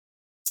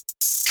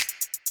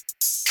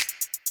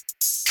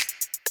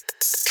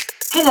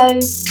Hello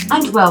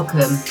and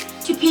welcome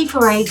to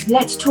P4A's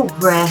Let's Talk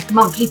Rare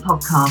monthly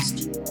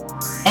podcast.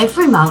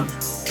 Every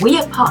month, we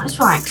at Partners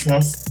for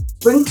Access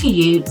bring to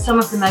you some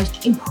of the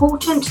most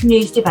important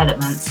news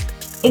developments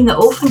in the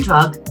orphan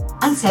drug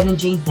and cell and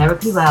gene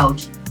therapy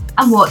world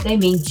and what they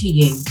mean to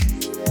you.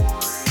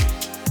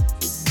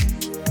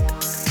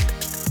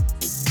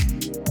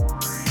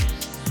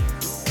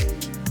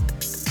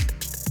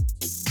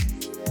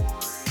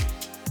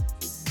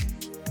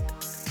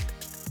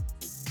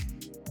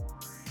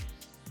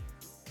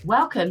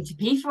 Welcome to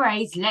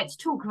P4A's Let's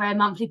Talk Rare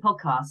monthly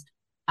podcast.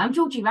 I'm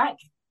Georgie Rack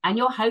and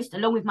your host,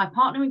 along with my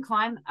partner in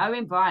crime,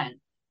 Owen Bryant.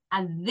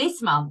 And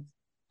this month,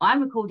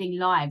 I'm recording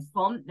live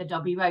from the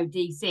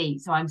WODC.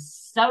 So I'm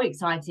so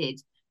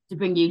excited to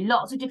bring you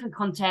lots of different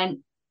content,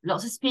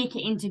 lots of speaker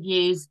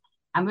interviews,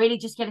 and really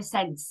just get a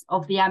sense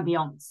of the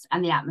ambience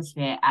and the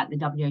atmosphere at the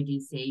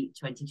WODC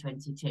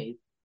 2022.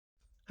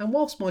 And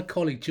whilst my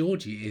colleague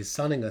Georgie is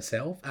sunning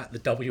herself at the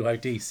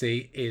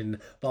WODC in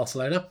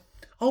Barcelona,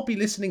 I'll be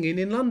listening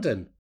in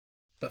London.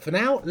 But for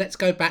now, let's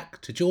go back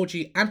to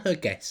Georgie and her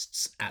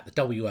guests at the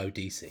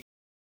WODC.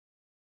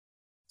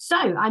 So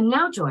I'm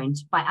now joined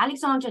by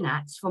Alexandra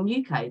Nats from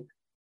UCOPE.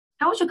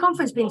 How has your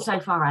conference been so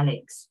far,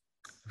 Alex?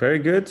 Very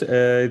good.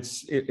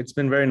 It's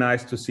been very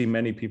nice to see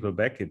many people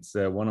back. It's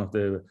one of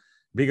the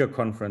bigger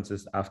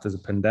conferences after the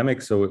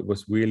pandemic, so it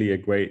was really a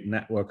great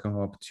networking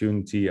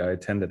opportunity. I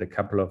attended a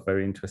couple of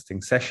very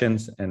interesting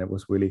sessions, and it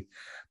was really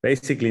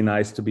basically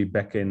nice to be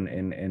back in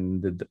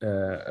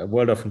the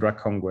World Orphan Drug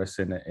Congress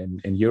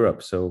in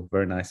Europe. So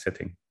very nice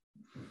setting.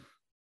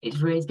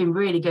 It's been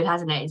really good,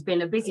 hasn't it? It's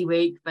been a busy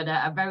week, but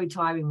a very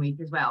tiring week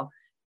as well.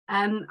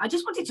 I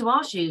just wanted to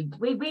ask you,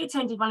 we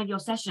attended one of your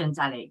sessions,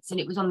 Alex, and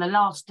it was on the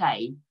last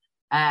day.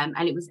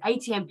 And it was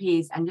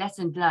ATMPs and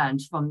lessons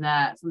learned from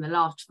the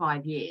last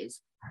 5 years.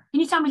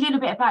 Can you tell me a little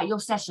bit about your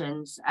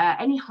sessions?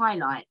 Any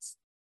highlights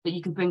that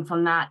you can bring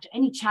from that?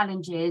 Any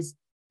challenges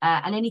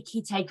and any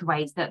key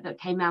takeaways that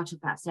came out of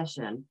that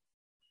session?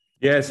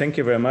 Yeah, thank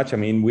you very much. I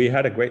mean, we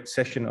had a great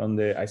session on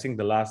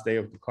the last day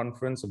of the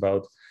conference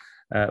about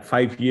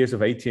 5 years of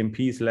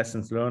ATMPs,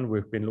 lessons learned.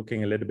 We've been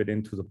looking a little bit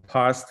into the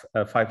past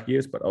 5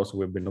 years, but also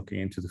we've been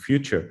looking into the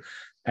future.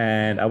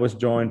 And I was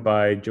joined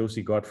by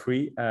Josie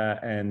Godfrey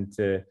and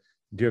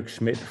Dirk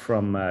Schmidt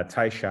from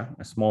Taisha,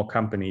 a small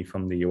company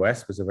from the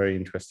US with a very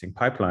interesting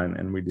pipeline.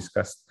 And we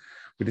discussed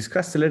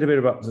a little bit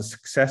about the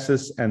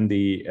successes and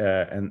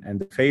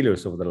the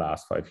failures over the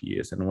last 5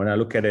 years. And when I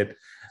look at it,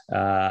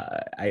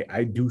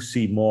 I do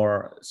see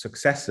more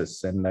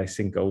successes. And I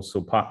think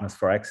also Partners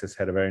for Access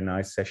had a very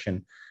nice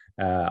session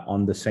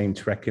on the same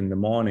track in the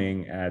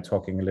morning,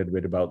 talking a little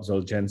bit about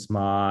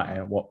Zolgensma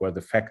and what were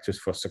the factors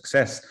for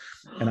success.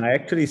 And I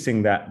actually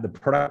think that the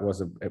product was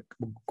a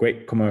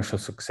great commercial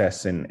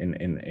success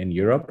in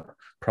Europe,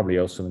 probably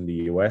also in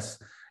the US.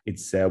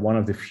 It's one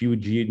of the few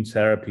gene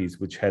therapies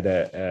which had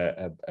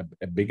a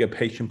bigger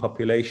patient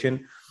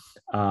population.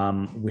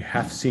 We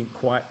have seen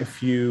quite a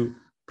few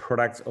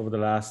products over the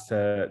last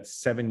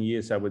 7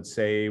 years, I would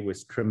say,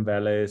 with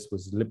Trimvelis,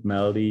 with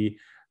Lipmeldy,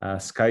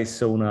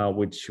 Skysona,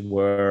 which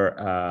were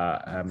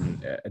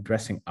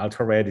addressing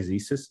ultra-rare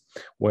diseases,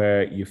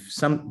 where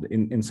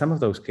in some of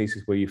those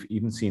cases where you've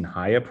even seen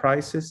higher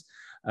prices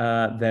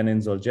than in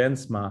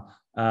Zolgensma.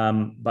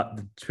 But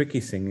the tricky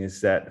thing is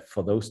that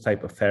for those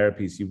type of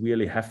therapies, you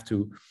really have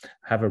to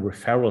have a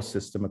referral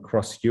system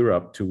across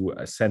Europe to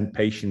send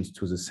patients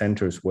to the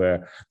centers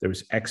where there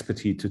is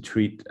expertise to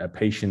treat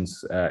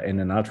patients in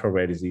an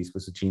ultra-rare disease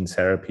with a gene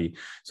therapy.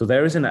 So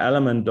there is an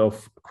element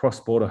of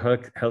cross-border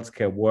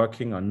healthcare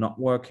working or not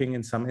working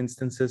in some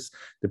instances.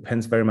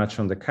 Depends very much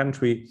on the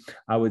country.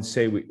 I would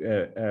say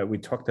we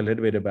talked a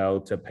little bit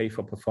about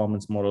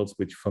pay-for-performance models,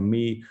 which for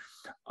me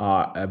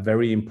are a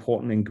very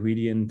important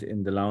ingredient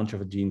in the launch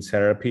of a gene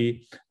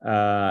therapy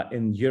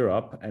in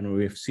Europe. And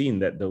we've seen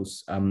that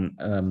those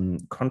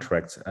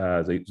contracts,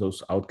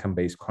 those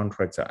outcome-based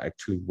contracts are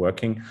actually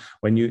working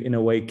when you, in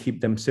a way, keep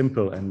them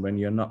simple and when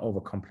you're not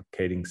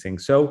overcomplicating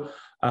things. So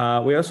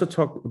we also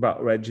talked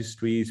about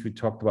registries. We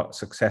talked about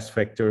success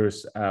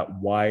factors,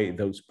 why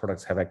those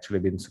products have actually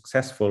been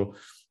successful.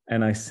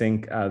 And I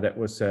think that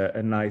was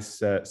a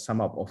nice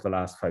sum up of the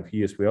last 5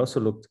 years. We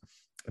also looked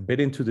a bit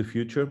into the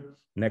future.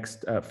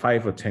 Next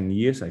 5 or 10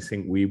 years, I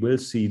think we will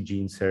see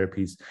gene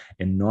therapies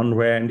in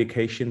non-rare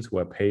indications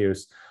where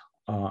payers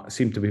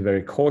seem to be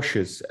very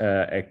cautious,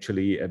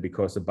 actually,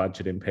 because the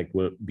budget impact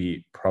will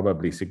be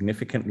probably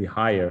significantly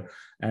higher.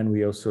 And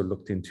we also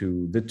looked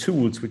into the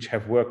tools which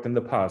have worked in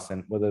the past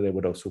and whether they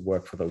would also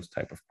work for those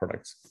type of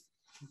products.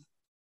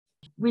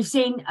 We've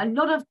seen a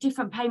lot of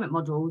different payment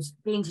models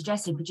being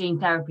suggested for gene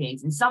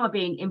therapies, and some are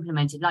being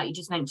implemented, like you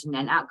just mentioned,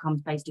 then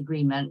outcomes-based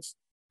agreements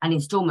and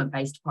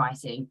installment-based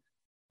pricing.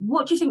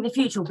 What do you think the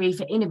future will be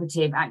for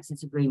innovative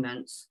access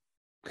agreements?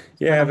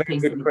 Yeah, very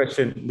good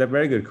question.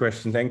 Very good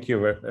question. Thank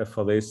you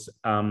for this.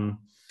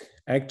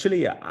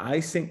 Actually,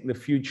 I think the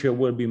future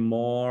will be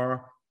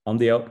more on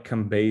the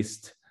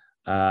outcome-based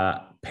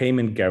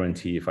payment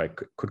guarantee, if I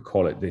could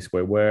call it this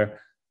way,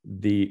 where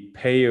the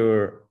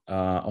payer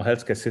or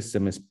healthcare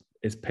system is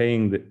is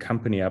paying the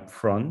company up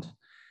front.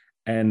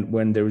 And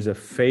when there is a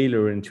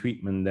failure in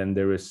treatment, then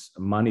there is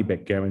money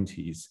back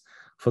guarantees,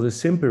 for the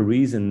simple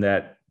reason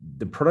that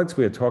the products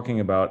we are talking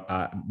about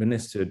are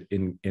administered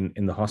in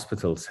the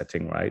hospital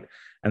setting, right?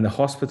 And the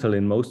hospital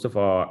in most of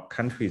our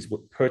countries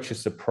would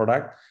purchase a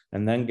product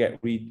and then get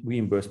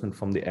reimbursement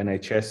from the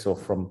NHS or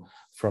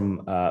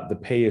from the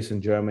payers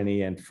in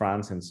Germany and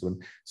France and so on.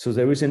 So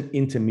there is an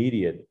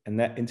intermediate, and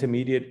that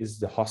intermediate is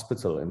the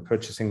hospital in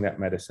purchasing that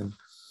medicine.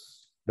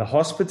 The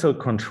hospital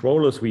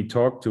controllers we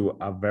talk to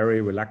are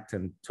very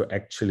reluctant to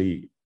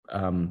actually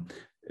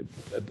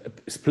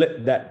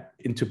split that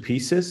into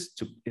pieces,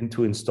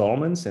 into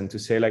installments, and to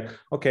say like,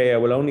 okay, I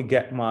will only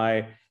get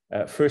my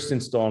first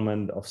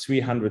installment of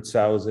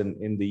 300,000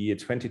 in the year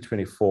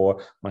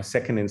 2024, my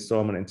second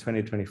installment in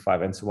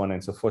 2025, and so on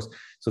and so forth.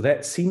 So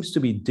that seems to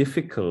be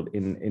difficult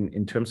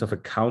in terms of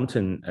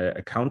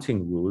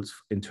accounting rules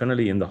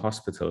internally in the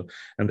hospital.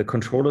 And the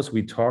controllers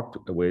we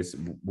talked with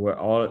were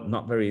all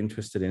not very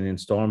interested in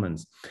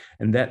installments.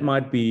 And that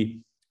might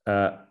be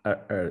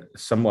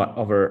somewhat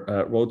of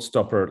a road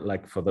stopper,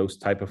 like for those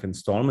type of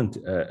installment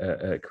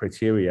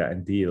criteria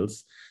and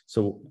deals.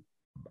 So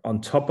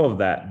on top of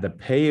that, the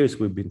payers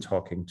we've been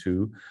talking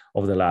to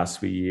over the last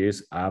 3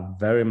 years are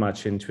very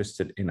much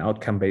interested in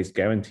outcome-based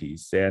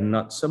guarantees. They're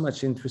not so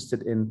much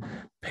interested in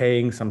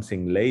paying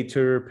something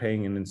later,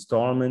 paying in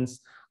installments.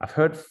 I've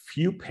heard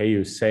few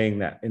payers saying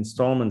that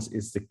installments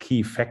is the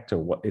key factor,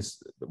 what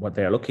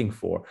they're looking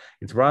for.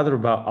 It's rather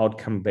about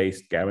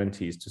outcome-based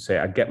guarantees to say,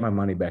 I get my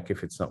money back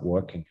if it's not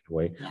working in a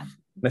way. Yeah.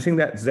 And I think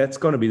that's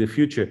going to be the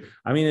future.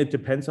 I mean, it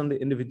depends on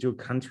the individual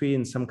country.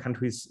 In some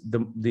countries,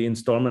 the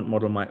installment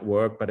model might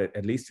work, but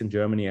at least in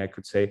Germany, I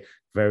could say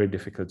very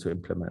difficult to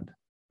implement.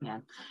 Yeah.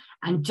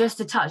 And just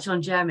to touch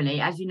on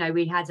Germany, as you know,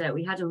 we had a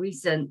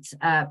recent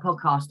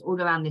podcast all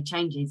around the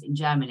changes in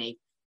Germany.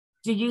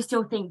 Do you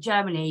still think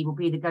Germany will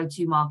be the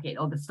go-to market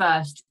or the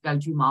first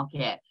go-to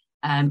market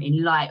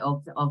in light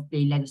of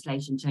the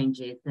legislation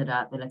changes that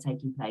are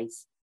taking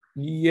place?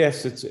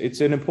 Yes,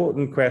 it's an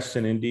important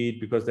question indeed,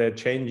 because they're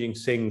changing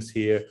things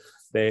here.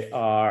 They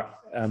are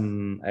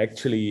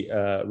actually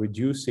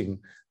reducing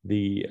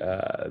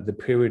the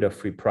period of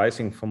free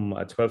pricing from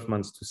 12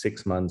 months to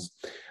 6 months.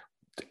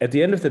 At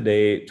the end of the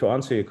day, to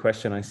answer your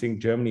question, I think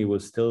Germany will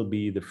still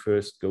be the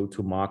first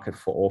go-to market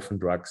for orphan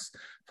drugs,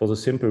 for the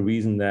simple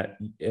reason that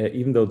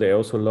even though they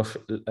also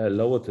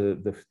lowered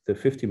the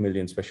 50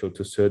 million threshold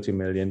to 30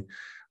 million,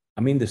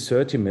 I mean, the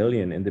 30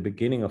 million in the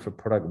beginning of a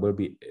product will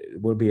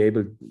be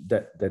able,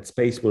 that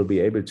space will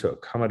be able to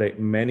accommodate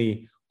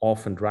many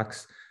orphan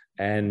drugs,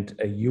 and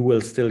you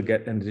will still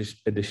get an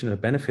additional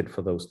benefit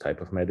for those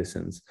type of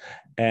medicines.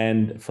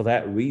 And for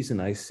that reason,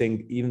 I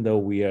think even though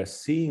we are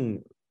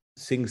seeing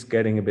things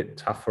getting a bit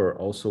tougher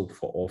also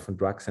for orphan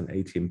drugs and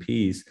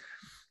ATMPs,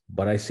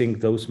 but I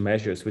think those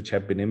measures which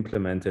have been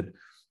implemented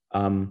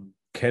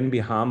can be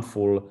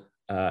harmful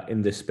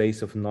in the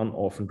space of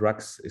non-orphan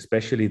drugs,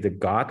 especially the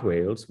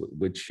guardrails,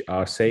 which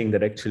are saying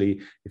that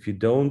actually, if you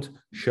don't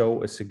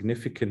show a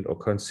significant or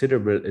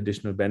considerable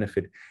additional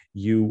benefit,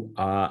 you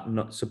are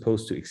not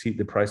supposed to exceed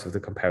the price of the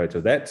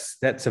comparator.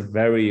 That's a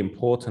very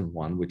important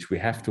one, which we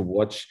have to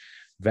watch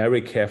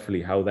very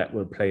carefully how that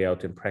will play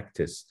out in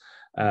practice.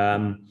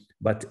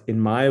 But in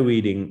my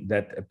reading,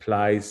 that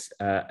applies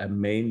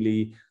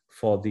mainly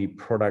for the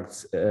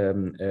products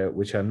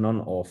which are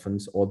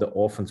non-orphans, or the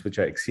orphans which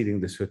are exceeding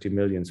the 30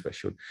 million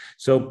threshold.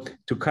 So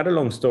to cut a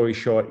long story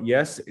short,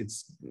 yes,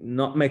 it's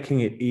not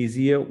making it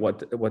easier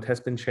what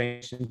has been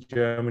changed in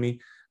Germany,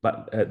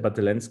 but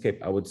the landscape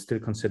I would still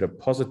consider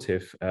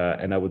positive,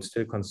 and I would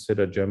still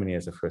consider Germany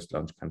as a first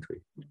launch country.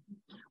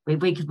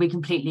 We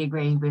completely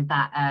agree with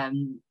that,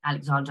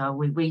 Alexandra.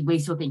 We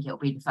still think it'll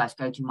be the first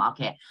go-to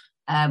market.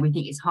 We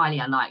think it's highly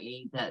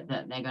unlikely that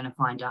they're going to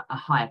find a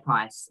higher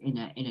price in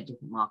a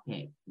different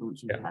market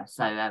launching first.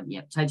 So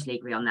yeah, totally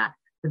agree on that.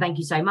 So thank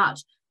you so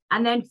much.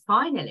 And then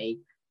finally,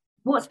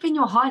 what's been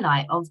your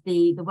highlight of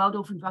the World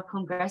Orphan Drug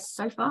Congress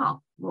so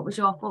far? What was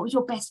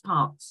your best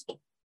parts?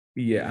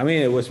 Yeah, I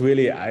mean, it was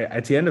really,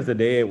 at the end of the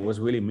day, it was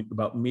really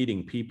about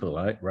meeting people,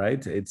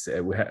 right? It's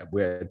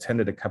we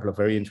attended a couple of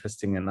very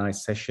interesting and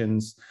nice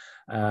sessions,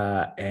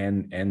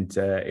 and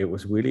it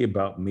was really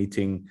about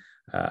meeting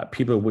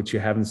people which you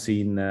haven't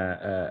seen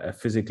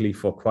physically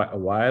for quite a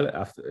while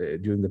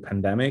during the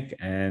pandemic,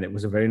 and it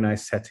was a very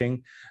nice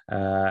setting.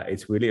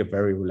 It's really a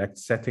very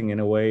relaxed setting in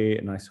a way,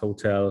 a nice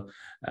hotel,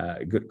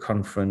 good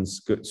conference,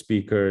 good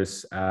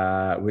speakers,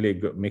 really a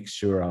good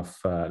mixture of,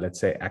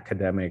 let's say,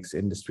 academics,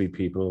 industry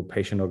people,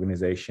 patient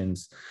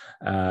organizations,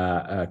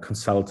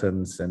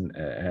 consultants,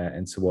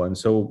 and so on.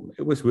 So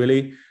it was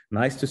really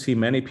nice to see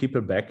many people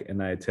back,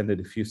 and I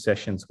attended a few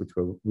sessions which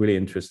were really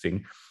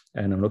interesting.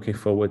 And I'm looking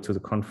forward to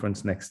the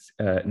conference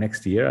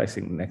next year. I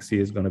think next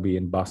year is going to be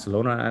in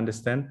Barcelona, I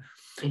understand.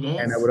 It is.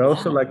 And I would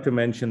also like to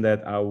mention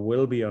that I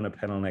will be on a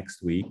panel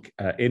next week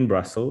in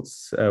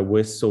Brussels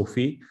with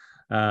Sophie,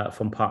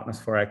 from Partners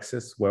for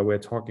Access, where we're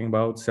talking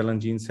about cell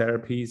and gene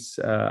therapies,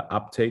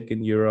 uptake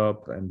in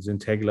Europe and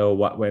Zynteglo,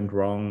 what went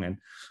wrong,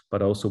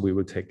 but also we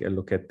will take a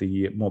look at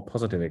the more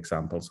positive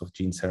examples of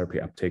gene therapy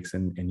uptakes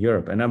in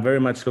Europe. And I'm very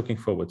much looking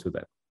forward to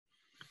that.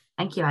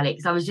 Thank you,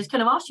 Alex. I was just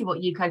going to ask you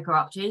what UCOPE are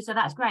up to, so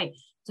that's great.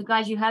 So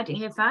guys, you heard it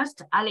here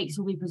first. Alex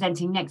will be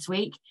presenting next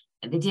week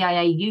at the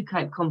DIA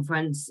UCOPE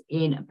conference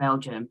in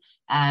Belgium.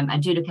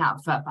 And do look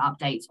out for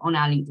updates on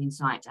our LinkedIn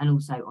site and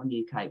also on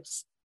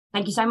UCOPE's.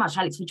 Thank you so much,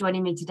 Alex, for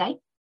joining me today.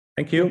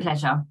 Thank you. My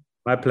pleasure.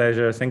 My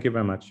pleasure. Thank you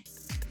very much.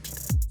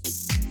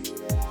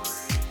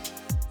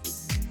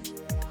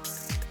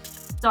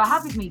 So I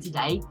have with me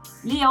today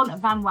Leon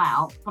Van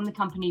Waal from the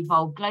company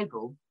Volve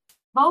Global.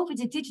 Volve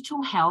is a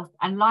digital health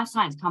and life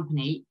science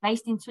company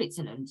based in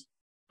Switzerland.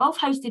 Volve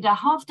hosted a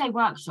half-day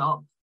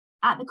workshop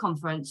at the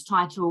conference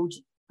titled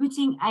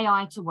Putting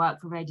AI to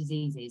Work for Rare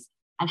Diseases,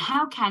 and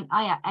how can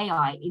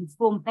AI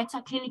inform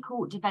better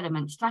clinical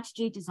development,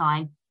 strategy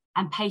design,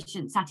 and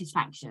patient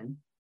satisfaction.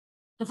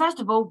 So first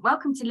of all,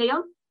 welcome to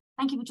Leon.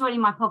 Thank you for joining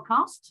my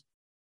podcast.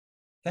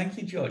 Thank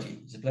you,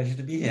 Georgie. It's a pleasure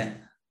to be here.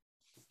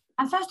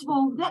 And first of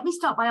all, let me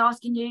start by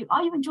asking you,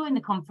 are you enjoying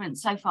the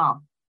conference so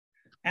far?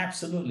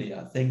 Absolutely.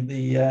 I think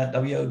the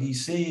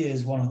WODC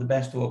is one of the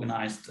best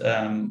organized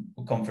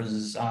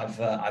conferences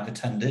I've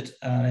attended.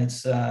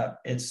 It's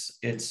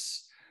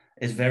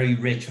very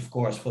rich, of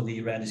course, for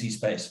the rare disease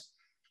space.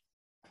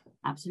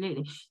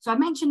 Absolutely. So I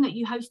mentioned that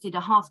you hosted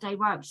a half-day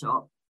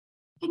workshop.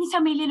 Can you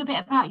tell me a little bit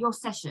about your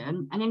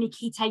session and any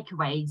key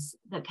takeaways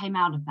that came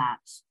out of that?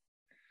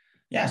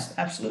 Yes,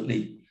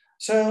 absolutely.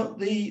 So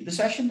the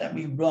session that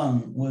we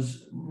run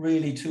was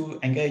really to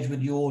engage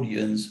with the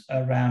audience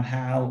around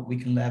how we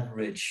can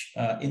leverage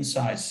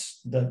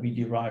insights that we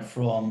derive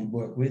from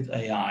work with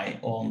AI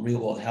on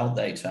real-world health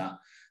data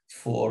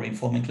for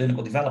informing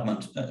clinical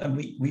development. And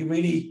we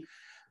really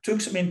took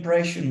some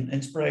inspiration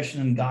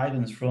and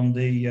guidance from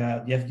the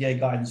FDA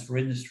guidance for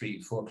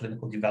industry for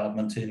clinical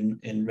development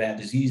in rare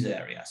disease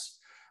areas.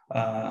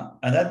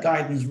 And that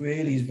guidance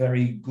really is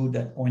very good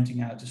at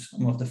pointing out to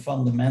some of the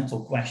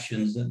fundamental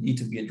questions that need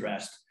to be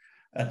addressed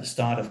at the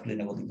start of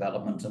clinical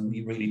development. And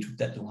we really took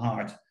that to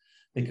heart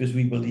because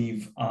we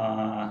believe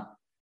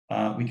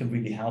we can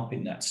really help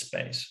in that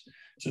space.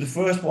 So the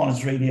first one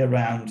is really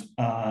around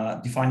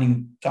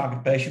defining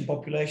target patient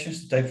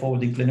populations to take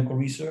forward in clinical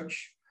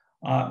research.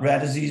 Rare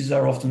diseases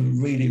are often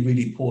really,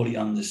 really poorly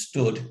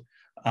understood.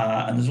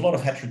 And there's a lot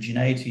of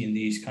heterogeneity in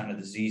these kind of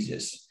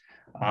diseases.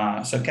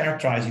 So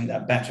characterizing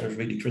that better is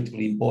really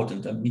critically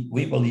important. And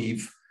we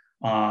believe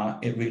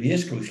it really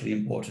is crucially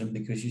important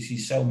because you see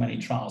so many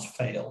trials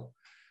fail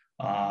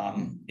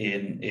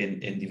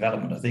in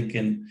development. I think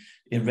in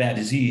rare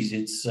disease,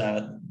 it's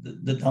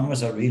the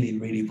numbers are really,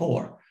 really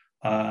poor.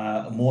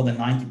 More than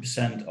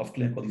 90% of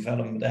clinical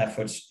development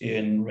efforts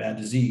in rare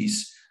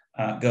disease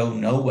go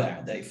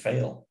nowhere, they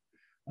fail.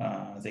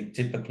 I think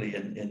typically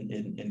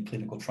in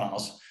clinical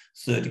trials,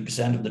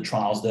 30% of the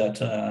trials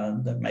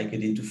that make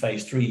it into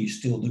phase 3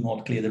 still do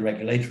not clear the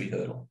regulatory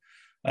hurdle.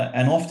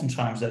 And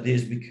oftentimes that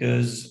is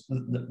because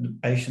the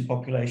patient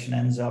population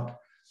ends up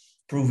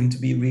proving to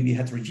be really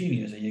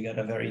heterogeneous and you get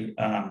a very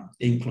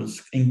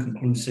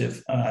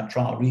inconclusive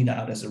trial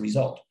readout as a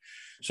result.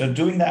 So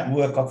doing that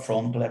work up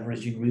front,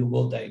 leveraging real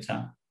world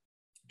data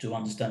to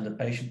understand the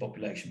patient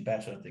population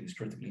better, I think is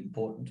critically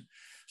important.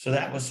 So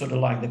that was sort of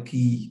like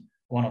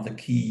one of the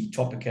key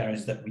topic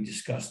areas that we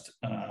discussed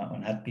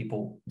and had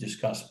people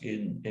discuss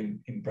in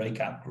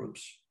breakout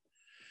groups.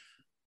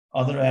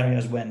 Other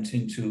areas went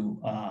into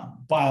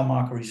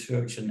biomarker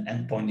research and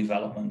endpoint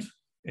development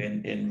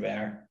in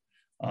rare.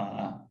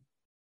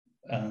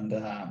 And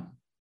were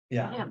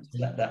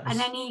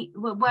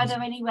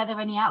there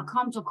any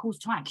outcomes or calls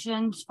to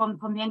actions from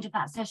the end of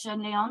that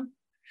session, Leon?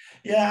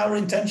 Yeah, our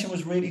intention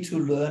was really to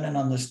learn and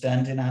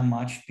understand in how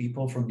much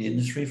people from the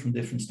industry, from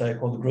different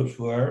stakeholder groups,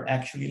 were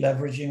actually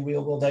leveraging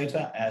real-world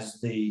data as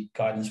the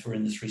guidance for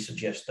industry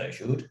suggests they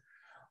should,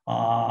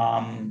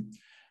 and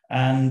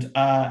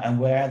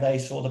where they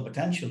saw the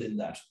potential in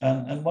that.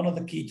 And one of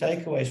the key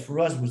takeaways for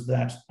us was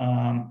that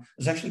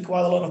there's actually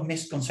quite a lot of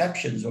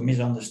misconceptions or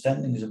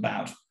misunderstandings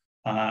about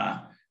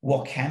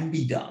what can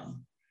be done.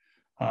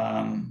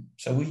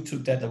 So we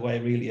took that away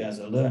really as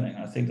a learning.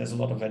 I think there's a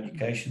lot of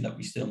education that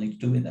we still need to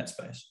do in that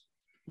space.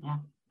 Yeah,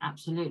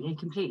 absolutely.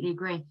 Completely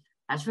agree.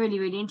 That's really,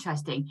 really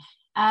interesting.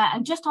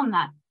 And just on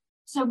that,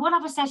 so what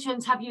other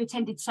sessions have you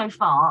attended so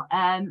far?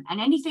 And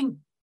anything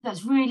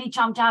that's really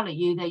jumped out at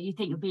you that you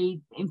think would be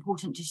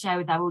important to share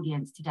with our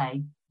audience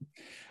today?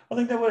 I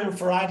think there were a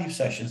variety of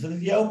sessions.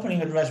 The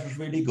opening address was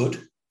really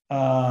good.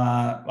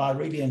 I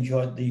really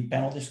enjoyed the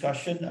panel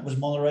discussion that was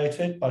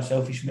moderated by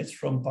Sophie Schmitz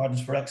from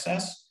Partners for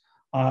Access.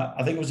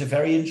 I think it was a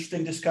very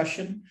interesting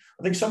discussion.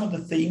 I think some of the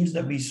themes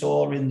that we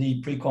saw in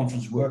the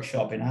pre-conference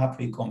workshop, in our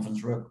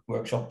pre-conference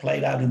workshop,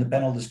 played out in the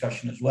panel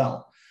discussion as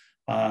well,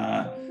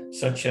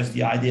 such as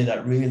the idea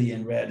that really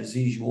in rare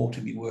disease, you ought to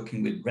be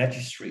working with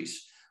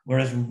registries,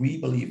 whereas we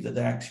believe that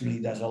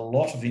there's a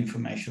lot of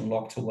information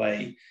locked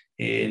away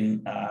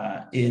in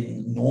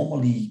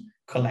normally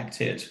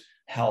collected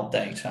health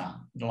data,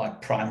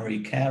 like primary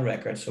care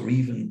records or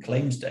even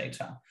claims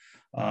data.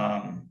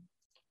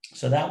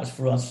 So that was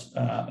for us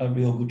a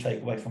real good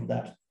takeaway from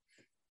that.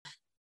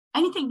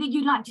 Anything that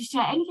you'd like to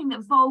share, anything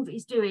that Volve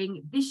is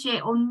doing this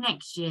year or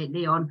next year,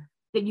 Leon,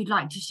 that you'd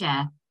like to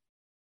share?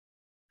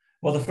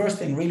 Well, the first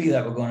thing really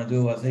that we're going to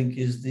do, I think,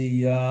 is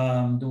the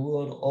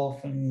World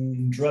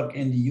Orphan Drug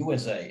in the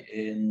USA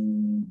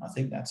I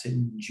think that's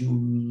in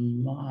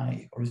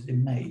July, or is it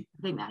in May?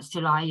 I think that's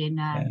July in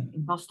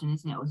Boston,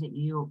 isn't it? Or is it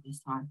New York this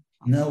time?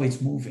 No,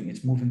 it's moving.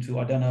 It's moving to,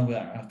 I don't know where,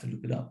 I have to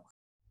look it up.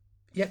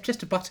 Yep,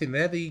 just to butt in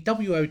there, the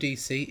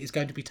WODC is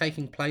going to be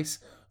taking place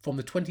from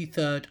the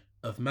 23rd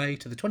of May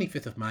to the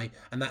 25th of May,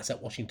 and that's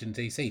at Washington,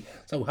 DC.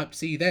 So we'll hope to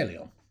see you there,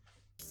 Leon.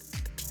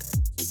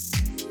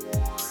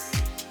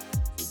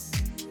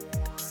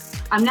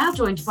 I'm now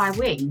joined by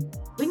Wing.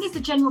 Wing is the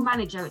general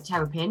manager at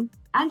Terrapin,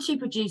 and she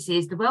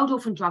produces the World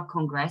Orphan Drug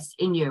Congress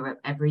in Europe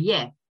every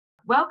year.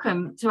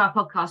 Welcome to our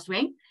podcast,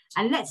 Wing.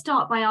 And let's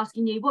start by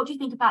asking you, what do you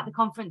think about the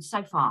conference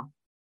so far?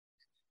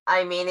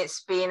 I mean,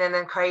 it's been an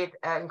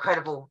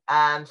incredible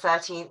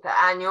 13th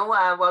annual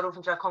World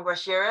Orphan Drug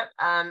Congress Europe.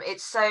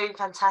 It's so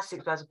fantastic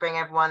to be able to bring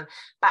everyone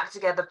back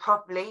together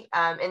properly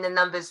in the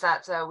numbers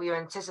that we were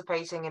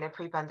anticipating in a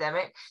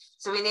pre-pandemic.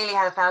 So we nearly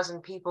had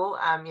 1,000 people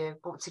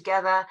brought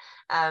together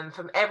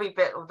from every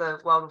bit of the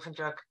World Orphan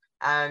Drug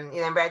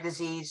rare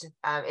disease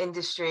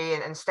industry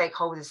and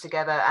stakeholders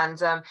together,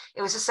 and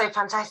it was just so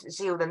fantastic to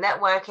see all the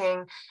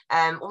networking,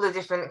 all the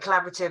different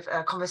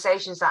collaborative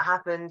conversations that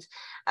happened,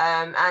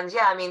 and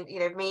yeah, I mean,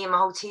 me and my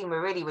whole team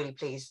were really, really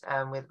pleased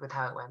with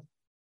how it went.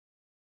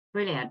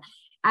 Brilliant.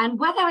 And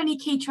were there any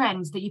key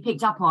trends that you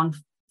picked up on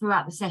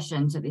throughout the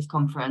sessions at this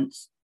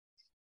conference?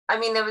 I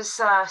mean, there was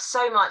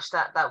so much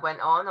that went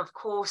on. Of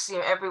course,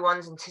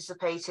 everyone's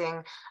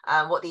anticipating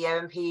what the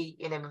OMP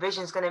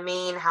revision is going to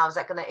mean. How is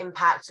that going to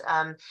impact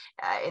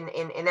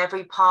in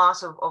every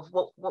part of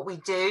what we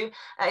do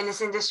in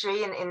this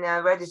industry and in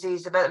rare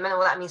disease development, and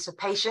what that means for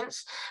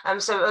patients.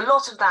 So a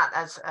lot of that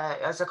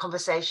as a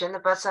conversation.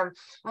 But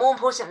more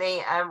importantly,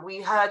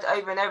 we heard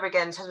over and over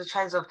again in terms of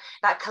trends of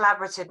that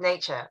collaborative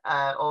nature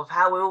of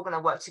how we're all going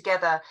to work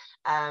together,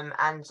 and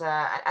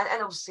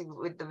obviously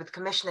with the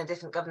Commission and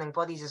different governing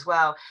bodies as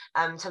well,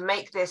 to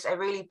make this a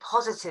really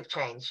positive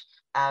change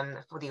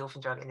for the orphan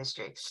drug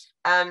industry.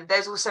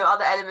 There's also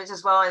other elements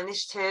as well,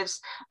 initiatives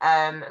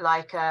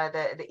like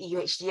the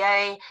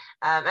EUHDA,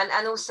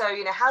 and also,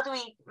 how do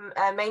we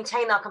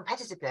maintain our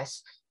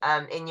competitiveness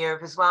in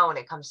Europe as well when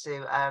it comes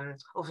to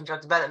orphan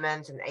drug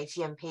development and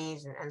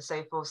ATMPs and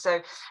so forth. So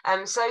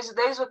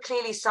those were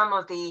clearly some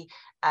of the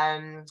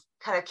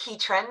kind of key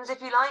trends, if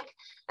you like.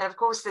 And of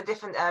course, the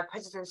different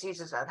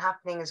presidencies are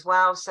happening as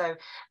well. So,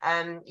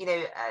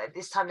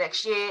 this time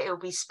next year, it will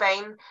be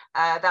Spain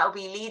that will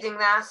be leading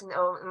that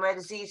in rare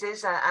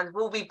diseases, and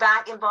we'll be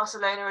back in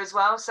Barcelona as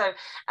well. So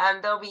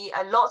there'll be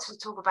a lot to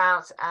talk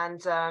about,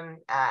 and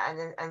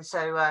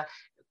so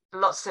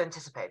lots to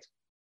anticipate.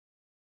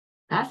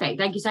 Perfect.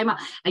 Thank you so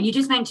much. And you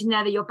just mentioned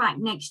there that you're back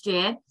next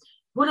year.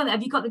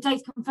 Have you got the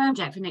dates confirmed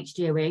yet for next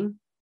year, Wing?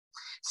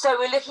 So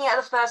we're looking at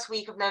the first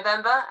week of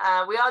November.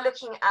 We are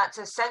looking at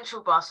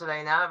central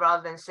Barcelona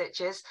rather than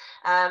Sitges,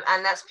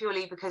 and that's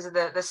purely because of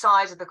the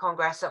size of the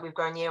Congress that we've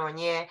grown year on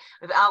year.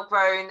 We've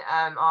outgrown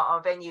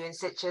our venue in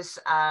Sitges,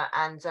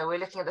 and we're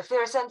looking at the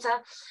Theatre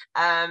Centre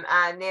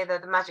and near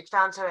the Magic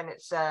Fountain, and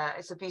it's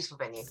a beautiful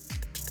venue.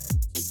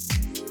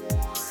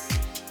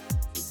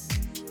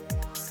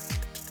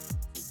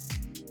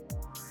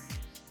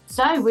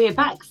 So we're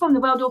back from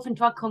the World Orphan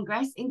Drug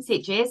Congress in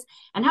Sitges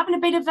and having a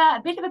bit of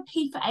a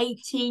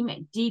P4A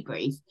team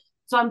debrief.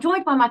 So I'm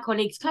joined by my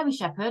colleagues Chloe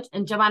Shepherd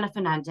and Joanna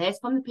Fernandez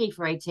from the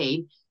P4A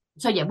team.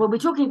 So yeah, we'll be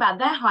talking about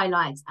their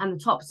highlights and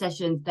the top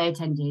sessions they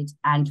attended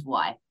and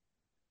why.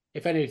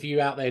 If any of you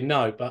out there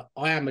know, but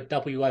I am a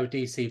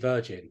WODC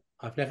virgin.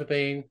 I've never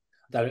been,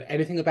 don't know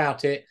anything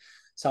about it.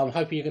 So I'm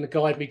hoping you're going to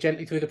guide me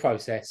gently through the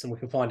process and we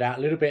can find out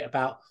a little bit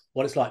about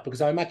what it's like,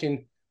 because I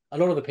imagine a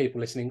lot of the people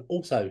listening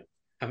also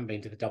haven't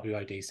been to the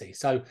WODC.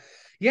 So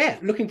yeah,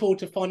 looking forward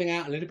to finding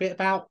out a little bit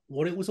about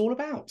what it was all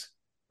about.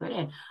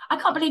 Brilliant. I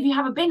can't believe you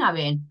haven't been,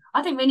 Owen.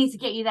 I think we need to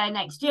get you there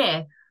next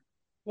year.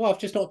 Well, I've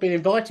just not been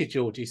invited,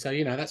 Georgie. So,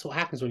 that's what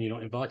happens when you're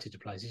not invited to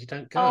places. You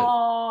don't go.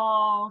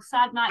 Oh,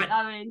 sad night,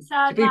 Owen.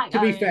 Sad night,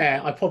 to be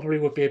fair, I probably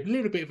would be a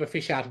little bit of a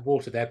fish out of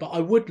water there, but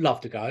I would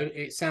love to go.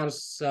 It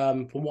sounds,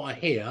 from what I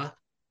hear,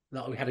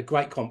 that we had a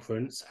great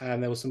conference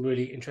and there were some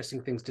really interesting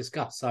things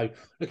discussed. So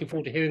looking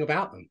forward to hearing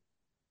about them.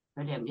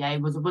 Brilliant. Yeah, it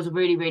was a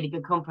really, really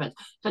good conference.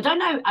 So I don't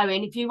know,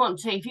 Owen, if you want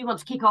to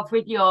kick off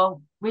with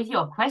your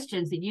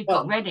questions that you've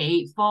got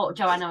ready for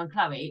Joanna and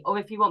Chloe, or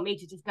if you want me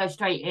to just go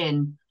straight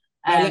in.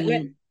 As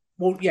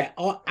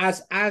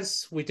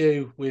we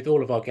do with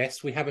all of our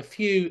guests, we have a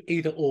few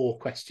either or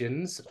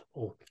questions,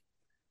 or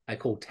they're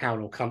called town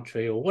or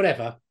country or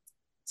whatever.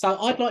 So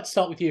I'd like to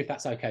start with you, if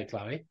that's okay,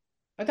 Chloe.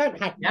 I don't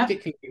have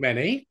particularly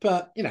many,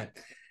 but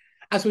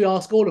as we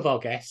ask all of our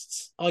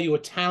guests, are you a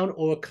town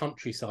or a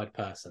countryside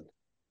person?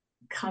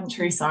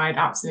 Countryside,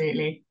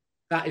 absolutely.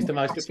 That is the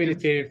most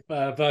definitive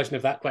version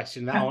of that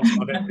question. That answer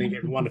I've ever been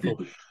given.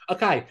 Wonderful.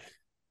 Okay.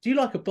 Do you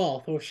like a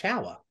bath or a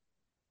shower?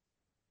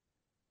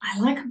 I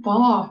like a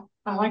bath.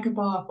 I like a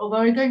bath. Although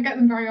I don't get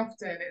them very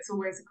often. It's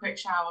always a quick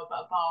shower, but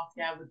a bath,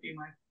 yeah, would be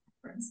my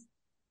preference.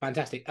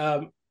 Fantastic.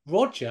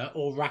 Roger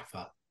or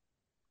Rafa?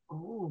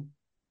 Oh,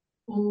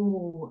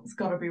 It's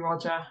got to be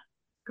Roger.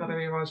 Got to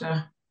be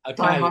Roger.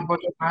 Okay. I'm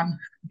Roger fan.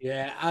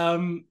 Yeah.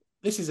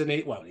 This is easy.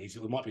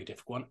 It might be a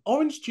difficult one.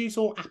 Orange juice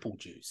or apple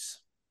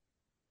juice?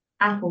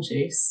 Apple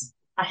juice.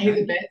 I hate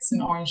the bits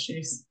in orange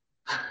juice.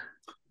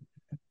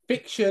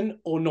 Fiction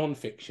or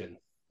non-fiction?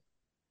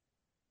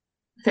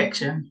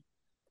 Fiction.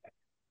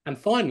 And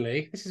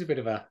finally, this is a bit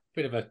of a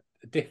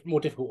more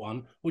difficult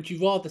one. Would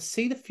you rather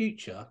see the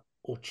future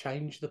or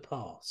change the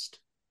past?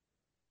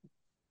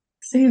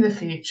 See the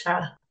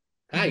future.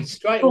 Hey,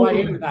 straight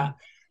away in with that.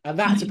 And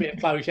that's a bit of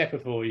Chloe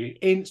Shepherd for you.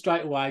 In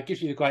straight away,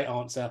 gives you the great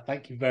answer.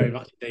 Thank you very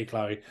much indeed,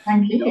 Chloe.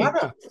 Thank you.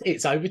 Joanna,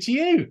 it's over to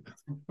you.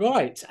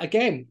 Right.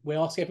 Again, we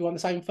ask everyone the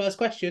same first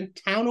question.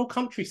 Town or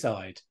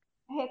countryside?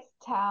 It's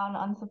town,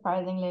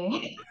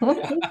 unsurprisingly.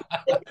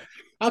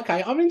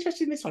 Okay, I'm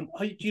interested in this one.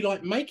 Do you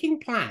like making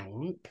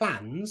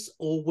plans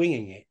or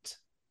winging it?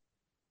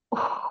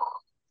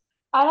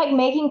 I like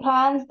making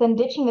plans, then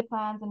ditching the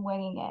plans and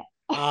winging it.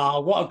 Ah,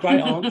 what a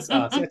great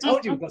answer. See, I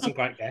told you we've got some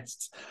great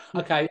guests.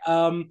 Okay,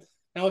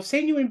 now I've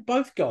seen you in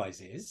both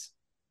guises,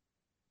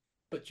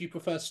 but do you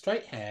prefer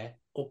straight hair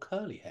or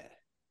curly hair?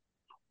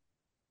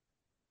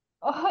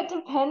 Oh, it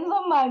depends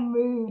on my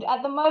mood.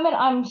 At the moment,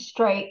 I'm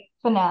straight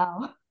for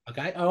now.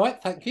 Okay, all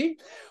right, thank you.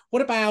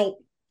 What about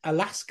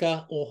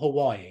Alaska or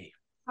Hawaii?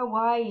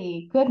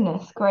 Hawaii,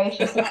 goodness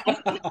gracious.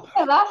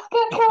 Alaska,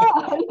 come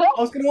on.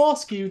 I was going to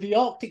ask you the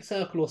Arctic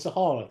Circle or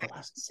Sahara, but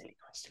that's a silly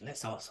question.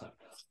 Let's ask them.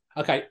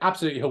 Okay,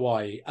 absolutely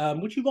Hawaii.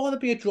 Would you rather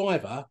be a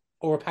driver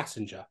or a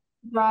passenger?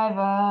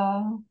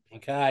 Driver.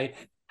 Okay,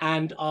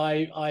 and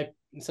I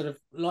sort of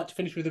like to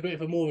finish with a bit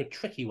of a more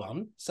tricky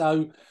one.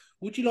 So,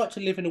 would you like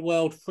to live in a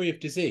world free of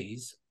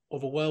disease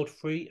or a world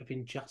free of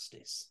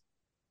injustice?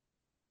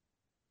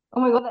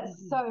 Oh my God,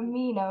 that's so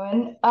mean,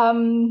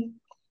 Owen.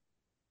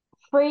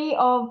 Free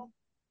of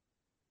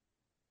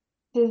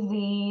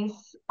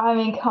disease. I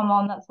mean, come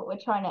on, that's what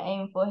we're trying to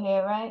aim for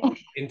here, right?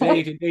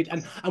 Indeed.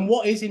 And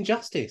what is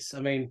injustice? I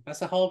mean,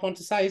 that's a hard one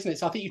to say, isn't it?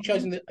 So I think you've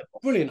chosen a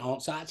brilliant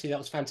answer. Actually, that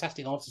was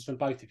fantastic answers from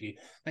both of you.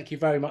 Thank you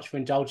very much for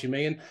indulging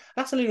me. And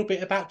that's a little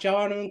bit about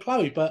Joanna and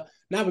Chloe. But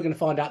now we're going to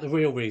find out the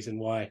real reason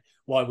why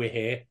we're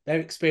here, their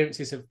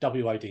experiences of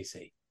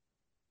WODC.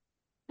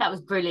 that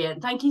was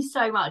brilliant. Thank you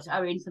so much,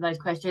 Owen, for those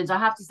questions. I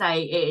have to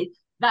say,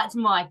 that's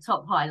my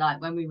top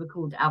highlight when we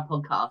record our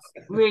podcast.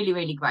 Really,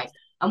 really great.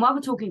 And while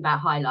we're talking about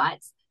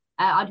highlights,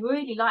 I'd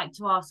really like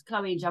to ask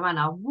Chloe and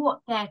Joanna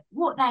what their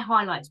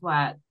highlights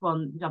were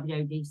from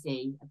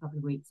WODC a couple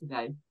of weeks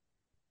ago.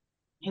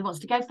 Who wants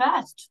to go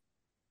first?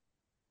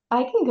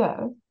 I can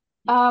go.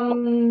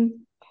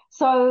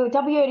 So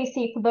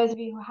WODC, for those of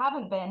you who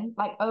haven't been,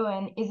 like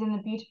Owen, is in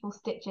the beautiful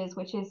Stitches,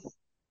 which is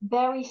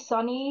very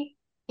sunny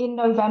in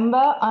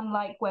November,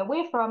 unlike where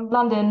we're from,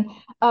 London.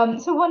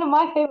 So one of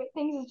my favorite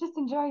things is just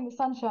enjoying the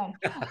sunshine.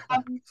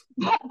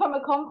 From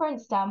a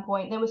conference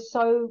standpoint, there were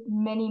so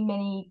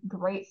many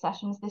great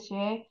sessions this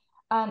year,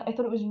 and I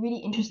thought it was really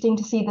interesting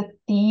to see the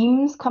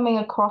themes coming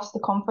across the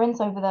conference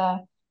over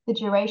the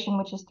duration,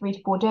 which is 3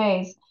 to 4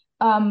 days.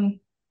 And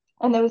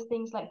there was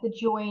things like the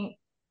joint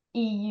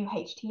EU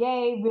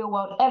HTA, real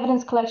world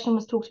evidence collection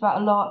was talked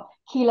about a lot,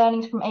 key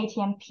learnings from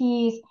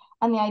ATMPs,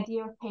 and the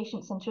idea of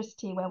patient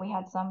centricity, where we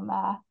had some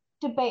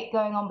debate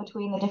going on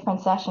between the different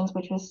sessions,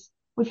 which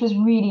was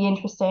really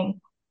interesting.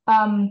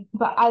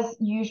 But as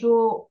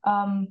usual,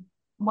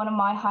 one of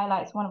my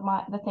highlights,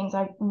 the things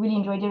I really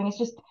enjoy doing is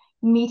just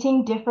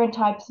meeting different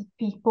types of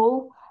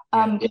people.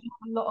 A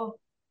lot of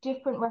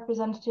different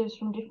representatives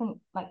from different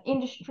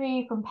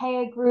industry, from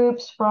payer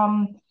groups,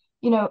 from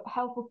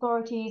health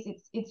authorities.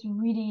 It's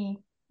really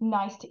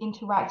nice to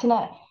interact in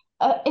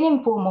an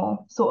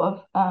informal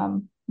sort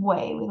of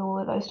way with all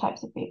of those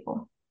types of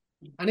people.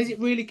 And is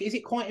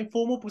it quite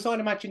informal? Because I'd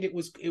imagined it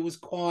was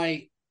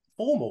quite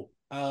formal.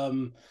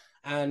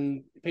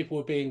 And people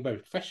were being very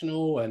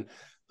professional and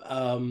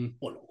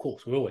well, of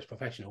course we're always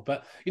professional,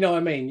 but you know what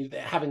I mean,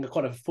 having a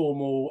kind of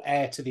formal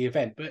air to the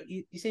event, but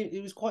you see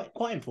it was quite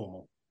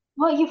informal.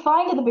 Well, you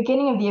find at the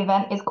beginning of the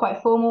event is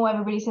quite formal,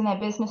 everybody's in their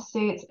business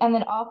suits, and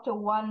then after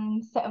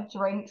one set of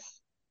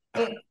drinks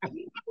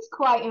it's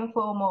quite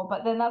informal,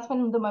 but then that's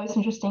when the most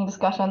interesting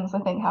discussions I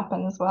think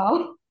happen as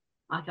well.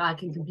 I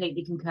can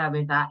completely concur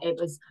with that.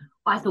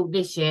 I thought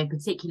this year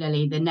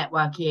particularly the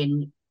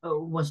networking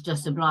was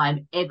just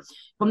sublime.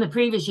 From the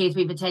previous years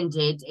we've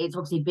attended, it's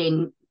obviously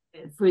been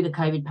through the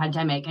COVID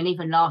pandemic, and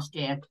even last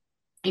year,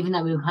 even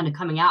though we were kind of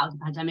coming out of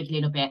the pandemic a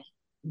little bit,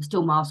 it was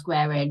still mask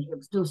wearing, it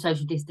was still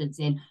social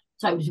distancing.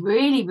 So it was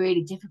really,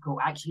 really difficult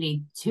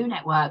actually to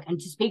network and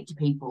to speak to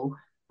people.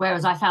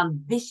 Whereas I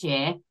found this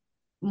year,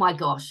 my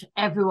gosh,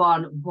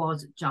 everyone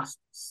was just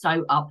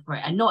so up for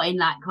it, and not in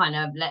that kind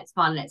of let's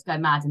go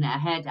mad and let our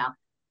hair down.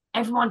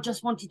 Everyone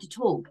just wanted to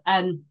talk.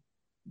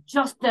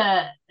 just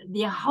the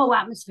whole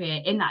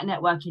atmosphere in that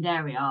networking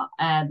area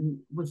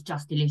was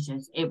just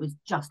delicious. It was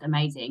just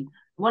amazing.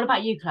 What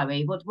about you,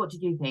 Chloe? What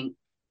did you think?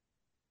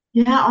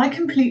 Yeah, I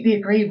completely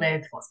agree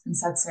with what's been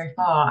said so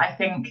far. I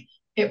think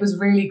it was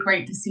really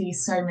great to see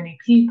so many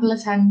people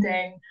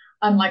attending.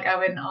 Unlike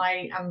Owen,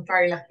 I am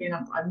very lucky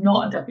enough. I'm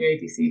not a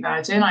WADC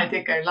virgin. I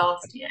did go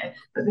last year,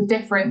 but the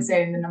difference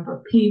in the number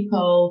of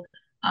people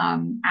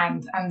and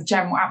the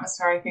general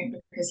atmosphere, I think,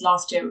 because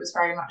last year it was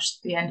very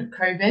much the end of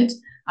COVID,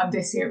 and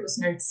this year it was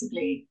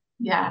noticeably,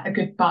 yeah, a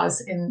good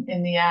buzz in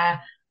the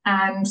air.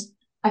 And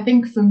I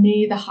think for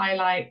me, the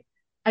highlight,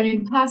 I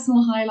mean,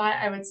 personal highlight,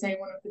 I would say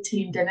one of the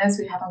team dinners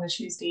we had on the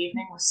Tuesday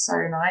evening was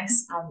so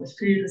nice. The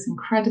food was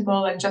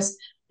incredible, and just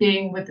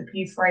being with the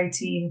P4A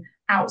team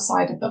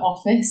outside of the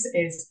office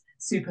is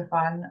super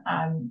fun,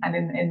 and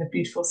in the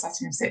beautiful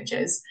setting of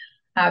Sitges.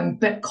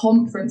 But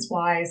conference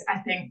wise, I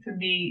think for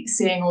me,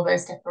 seeing all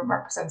those different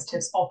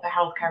representatives of the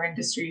healthcare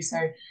industry, so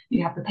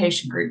you have the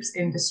patient groups,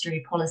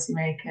 industry,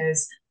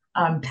 policymakers,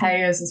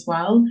 payers as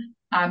well,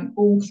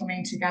 all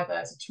coming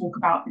together to talk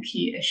about the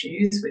key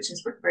issues, which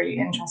is really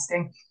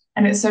interesting.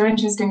 And it's so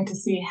interesting to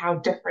see how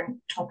different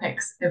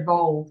topics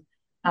evolve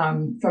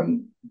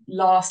from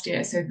last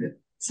year. So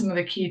some of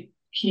the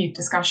key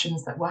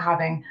discussions that we're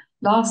having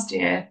last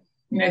year,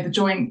 the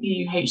joint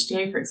EU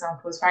HTA, for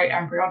example, was very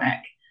embryonic.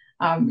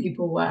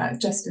 People were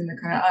just in the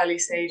kind of early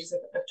stages of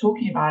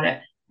talking about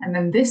it. And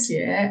then this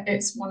year,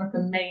 it's one of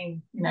the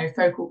main,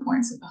 focal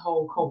points of the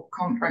whole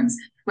conference,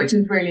 which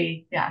is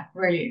really,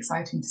 really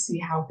exciting to see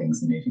how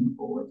things are moving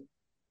forward.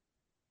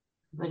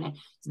 Brilliant.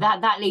 So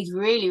that leads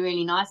really,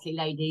 really nicely,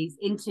 ladies,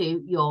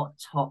 into your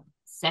top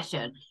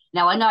session.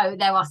 Now, I know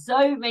there are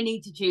so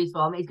many to choose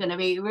from. It's going to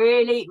be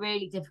really,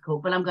 really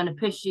difficult, but I'm going to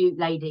push you,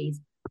 ladies.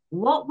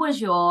 What was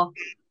your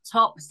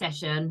top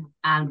session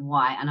and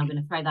why? And I'm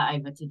going to throw that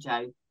over to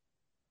Jo.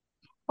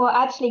 Well,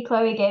 actually,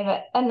 Chloe gave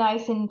it a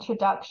nice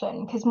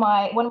introduction because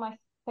one of my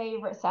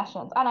favorite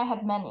sessions, and I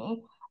had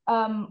many,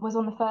 was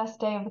on the first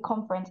day of the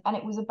conference, and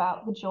it was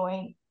about the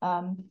joint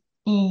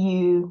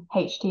EU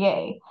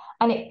HTA.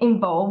 And it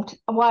involved,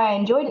 why I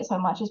enjoyed it so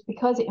much is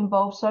because it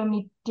involved so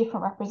many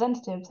different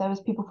representatives. There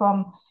was people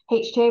from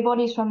HTA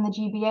bodies, from the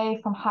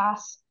GBA, from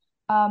HAS,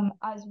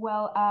 as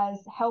well as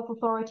health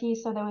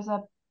authorities. So there was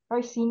a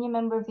very senior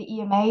member of the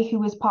EMA who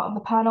was part of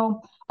the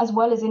panel, as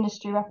well as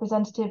industry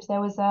representatives.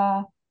 There was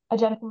a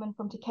gentleman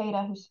from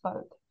Takeda who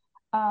spoke.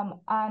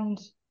 And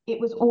it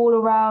was all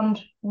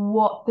around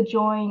what the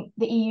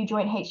EU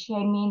joint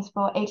HTA means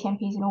for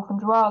ATMPs and orphan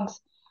drugs.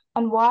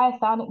 And why I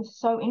found it was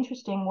so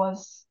interesting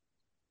was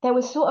there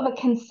was sort of a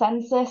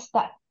consensus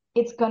that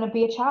it's going to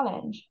be a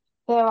challenge.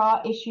 There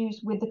are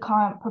issues with the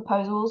current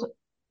proposals,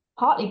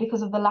 partly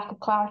because of the lack of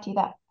clarity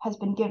that has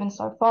been given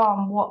so far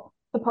on what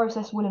the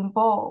process will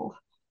involve.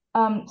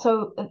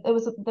 So there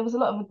was a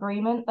lot of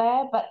agreement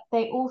there, but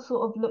they all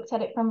sort of looked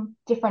at it from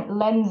different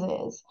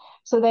lenses.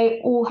 So they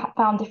all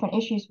found different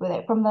issues with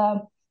it. From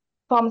the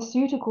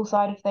pharmaceutical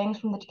side of things,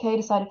 from the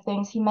Takeda side of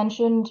things, he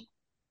mentioned,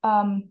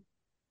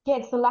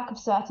 it's the lack of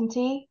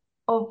certainty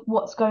of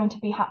what's going to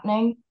be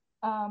happening,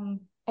 and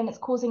it's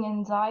causing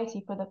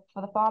anxiety for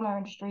the pharma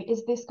industry.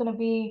 Is this going to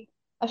be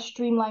a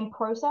streamlined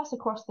process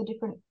across the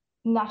different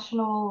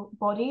national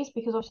bodies?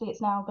 Because obviously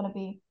it's now going to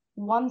be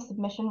one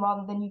submission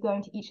rather than you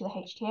going to each of the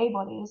HTA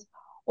bodies,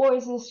 or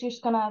is this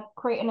just going to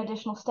create an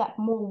additional step,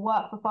 more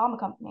work for pharma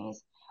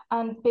companies?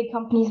 And big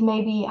companies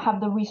maybe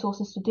have the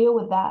resources to deal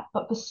with that,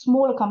 but for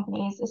smaller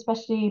companies,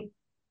 especially,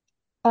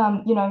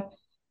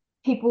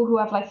 people who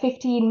have like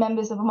 15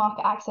 members of a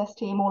market access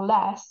team or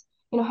less,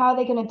 how are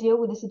they going to deal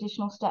with this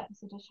additional step,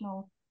 this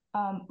additional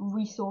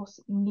resource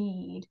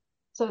need?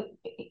 So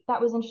that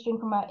was interesting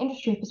from an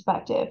industry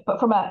perspective, but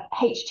from a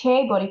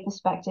HTA body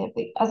perspective,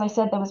 as I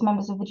said, there was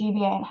members of the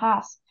GBA and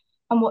HAS,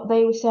 and what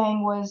they were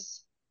saying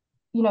was,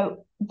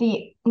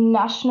 the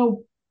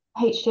national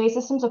HTA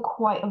systems are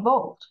quite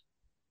evolved.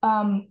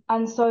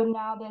 And so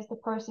now there's the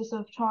process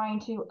of trying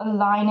to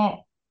align it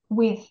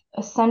with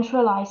a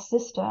centralized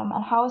system,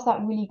 and how is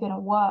that really going to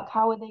work?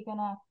 How are they going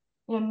to,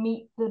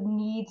 meet the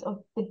needs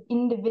of the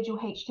individual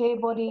HTA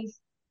bodies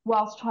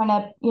whilst trying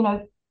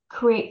to,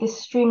 create this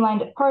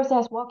streamlined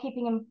process while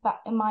keeping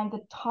in mind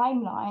the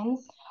timelines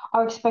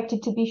are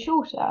expected to be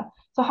shorter.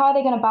 So how are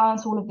they going to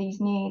balance all of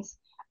these needs?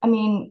 I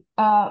mean,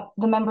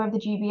 the member of the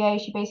GBA,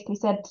 she basically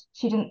said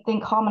she didn't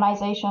think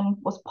harmonization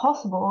was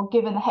possible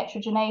given the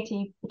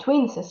heterogeneity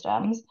between the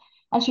systems,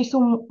 and she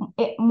saw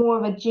it more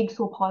of a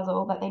jigsaw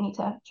puzzle that they need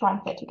to try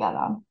and fit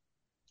together.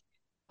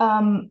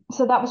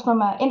 So that was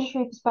from an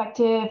industry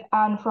perspective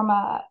and from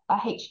a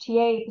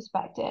HTA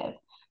perspective.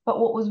 But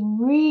what was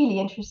really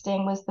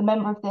interesting was the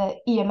member of the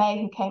EMA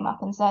who came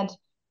up and said,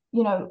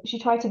 she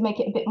tried to make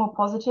it a bit more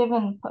positive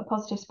and put a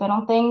positive spin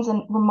on things,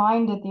 and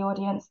reminded the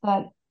audience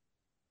that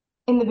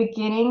in the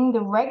beginning,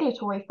 the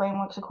regulatory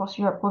frameworks across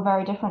Europe were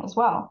very different as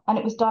well. And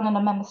it was done at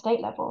a member state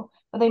level,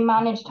 but they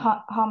managed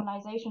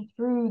harmonization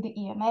through the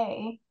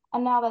EMA.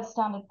 And now that's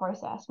standard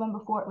process, when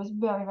before it was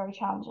very, very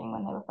challenging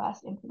when they were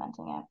first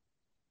implementing it.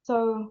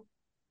 So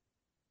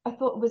I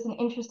thought was an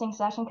interesting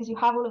session because you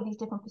have all of these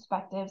different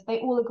perspectives. They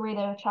all agree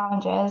there are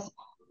challenges,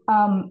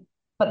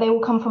 but they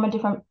all come from a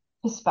different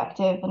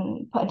perspective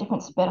and put a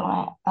different spin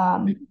on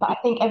it. But I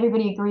think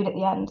everybody agreed at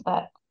the end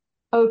that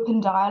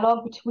open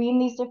dialogue between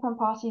these different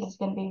parties is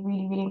going to be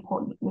really, really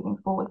important moving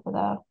forward for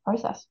the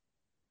process.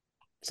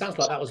 Sounds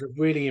like that was a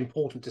really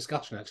important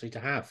discussion actually to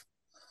have,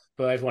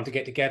 for everyone to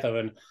get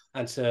together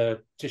and to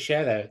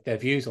share their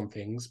views on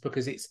things,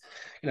 because it's,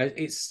 you know,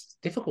 it's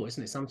difficult,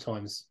 isn't it?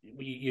 Sometimes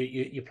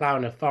you're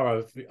ploughing a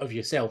furrow of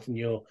yourself and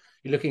you're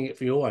looking at it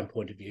from your own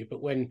point of view,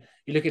 but when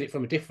you look at it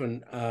from a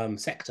different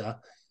sector,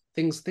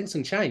 things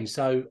can change.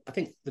 So I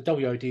think the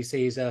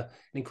WODC is an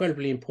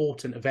incredibly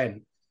important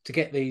event to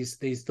get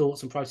these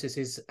thoughts and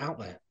processes out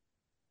there.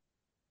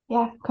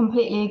 Yeah,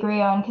 completely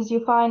agree on, because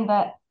you find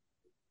that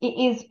it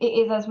is,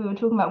 as we were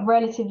talking about,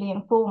 relatively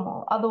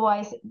informal.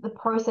 Otherwise, the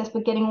process for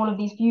getting all of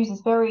these views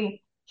is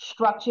very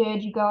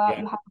structured. You go out,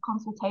 you have a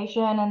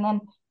consultation, and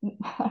then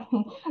I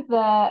mean,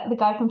 the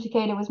guy from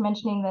Takeda was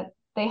mentioning that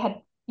they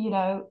had, you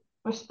know,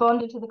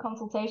 responded to the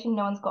consultation.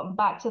 No one's gotten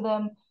back to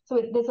them.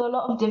 So there's a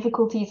lot of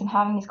difficulties in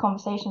having these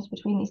conversations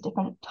between these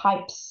different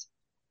types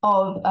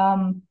of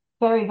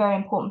very, very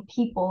important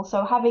people.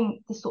 So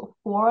having this sort of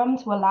forum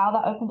to allow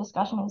that open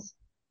discussion is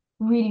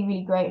really,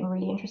 really great and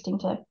really interesting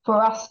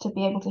for us to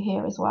be able to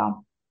hear as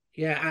well.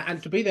 Yeah,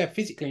 and to be there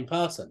physically in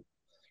person,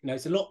 you know,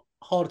 it's a lot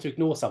harder to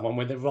ignore someone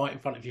when they're right in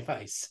front of your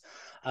face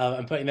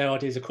and putting their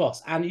ideas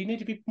across. And you need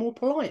to be more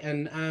polite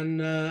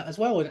and as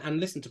well and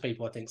listen to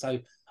people, I think. So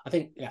I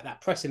think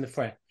that press in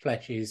the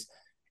flesh is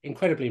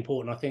incredibly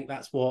important. I think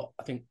that's what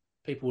I think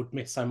people would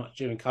miss so much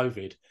during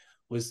COVID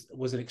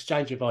was an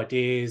exchange of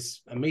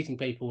ideas and meeting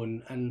people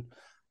and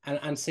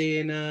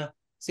seeing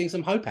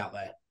some hope out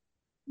there.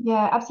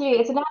 Yeah, absolutely.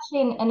 It's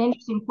actually an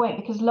interesting point,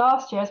 because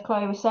last year, as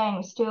Chloe was saying,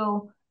 was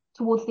still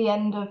towards the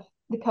end of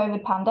the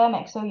COVID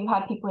pandemic. So you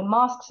had people in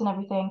masks and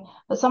everything,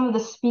 but some of the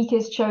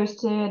speakers chose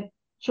to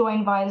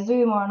join via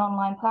Zoom or an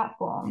online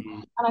platform.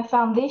 And I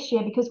found this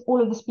year, because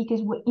all of the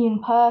speakers were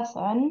in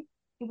person,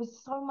 it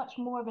was so much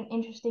more of an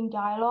interesting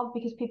dialogue,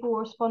 because people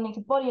were responding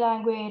to body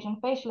language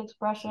and facial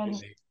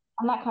expressions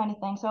and that kind of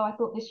thing. So I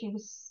thought this year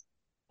was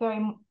very,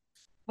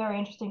 very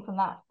interesting from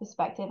that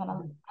perspective, and I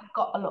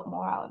got a lot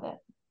more out of it.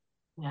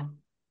 Yeah,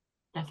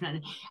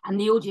 definitely. And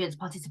the audience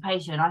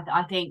participation,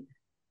 I think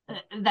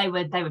they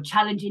were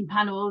challenging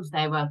panels,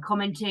 they were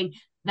commenting,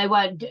 they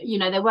weren't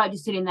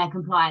just sitting there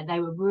compliant,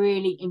 they were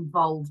really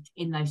involved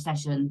in those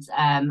sessions.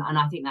 And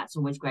I think that's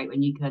always great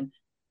when you can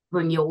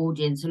bring your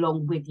audience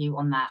along with you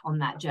on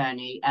that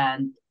journey,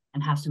 and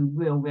have some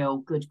real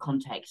good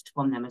context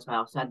from them as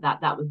well. So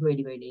that was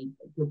really, really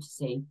good to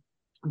see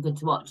and good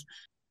to watch.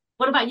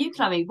 What about you,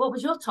 Chloe? What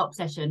was your top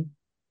session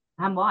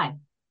and why?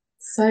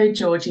 So,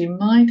 Georgie,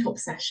 my top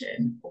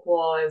session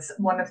was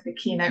one of the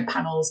keynote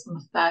panels on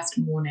the first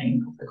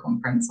morning of the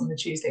conference, on the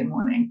Tuesday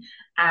morning,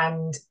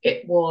 and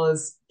it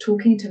was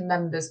talking to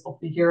members of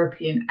the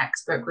European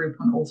Expert Group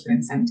on Orphan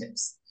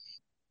Incentives.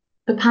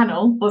 The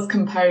panel was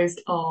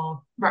composed of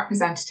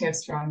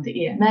representatives from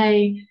the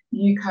EMA,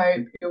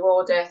 EUCOPE,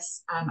 Eurordis,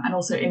 and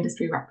also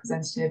industry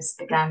representatives,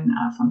 again,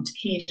 from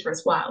Takeda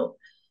as well.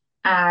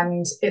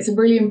 And it's a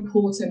really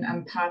important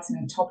and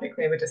pertinent topic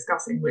they were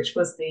discussing, which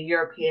was the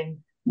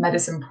European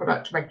Medicine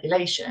Product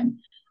Regulation,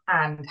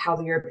 and how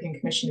the European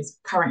Commission is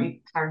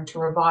currently preparing to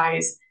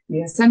revise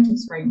the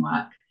incentives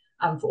framework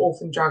for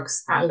orphan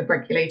drugs at a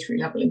regulatory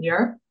level in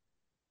Europe.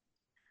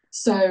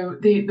 So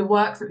the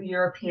work that the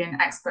European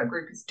Expert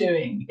Group is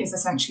doing is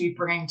essentially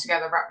bringing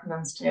together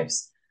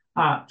representatives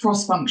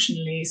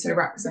cross-functionally, so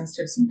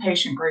representatives from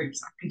patient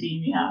groups,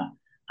 academia,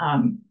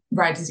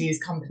 rare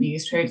disease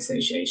companies, trade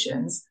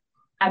associations,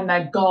 and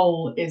their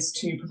goal is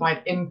to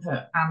provide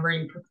input and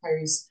really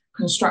propose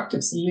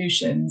constructive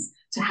solutions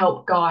to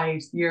help guide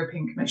the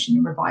European Commission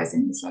in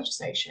revising this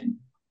legislation.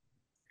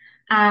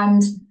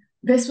 And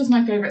this was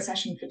my favourite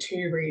session for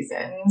two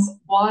reasons.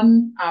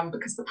 One,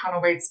 because the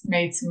panel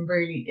made some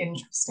really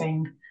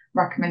interesting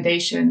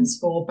recommendations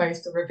for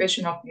both the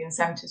revision of the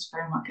incentives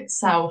framework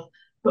itself,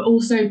 but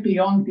also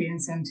beyond the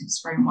incentives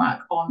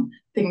framework on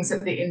things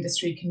that the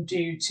industry can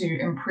do to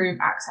improve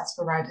access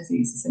for rare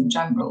diseases in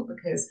general,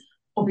 because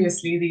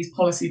obviously these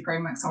policy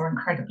frameworks are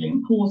incredibly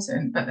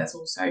important, but there's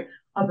also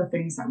other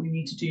things that we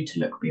need to do to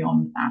look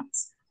beyond that.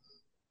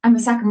 And the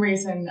second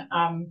reason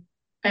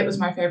it was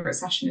my favourite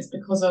session is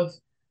because of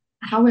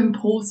how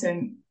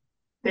important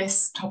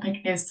this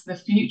topic is to the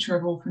future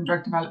of orphan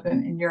drug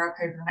development in Europe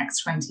over the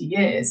next 20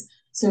 years.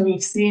 So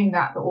we've seen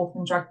that the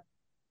orphan drug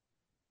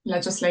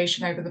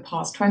legislation over the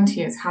past 20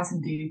 years has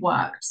indeed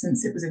worked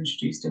since it was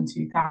introduced in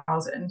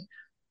 2000.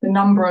 The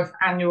number of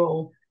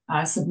annual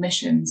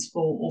submissions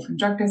for orphan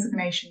drug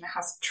designation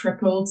has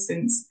tripled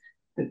since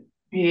the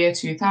year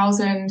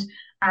 2000,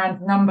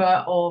 and the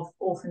number of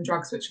orphan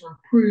drugs which are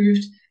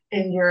approved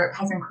in Europe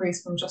has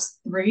increased from just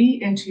 3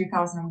 in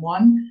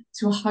 2001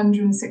 to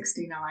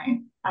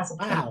 169 as of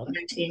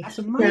 2019. That's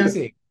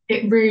amazing. So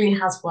it really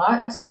has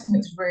worked, and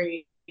it's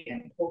really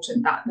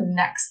important that the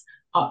next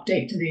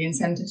update to the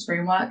incentives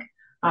framework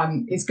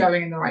is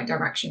going in the right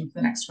direction for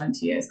the next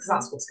 20 years, because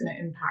that's what's going to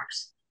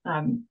impact,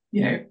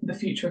 the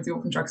future of the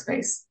orphan drug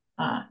space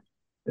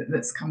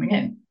that's coming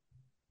in.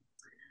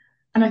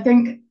 And I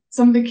think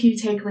some of the key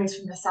takeaways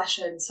from the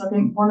session. So I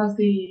think one of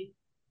the,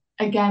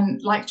 again,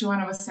 like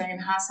Joanna was saying in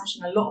her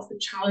session, a lot of the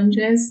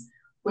challenges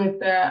with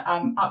the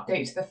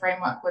update to the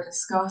framework were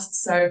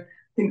discussed. So I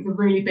think the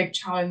really big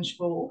challenge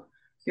for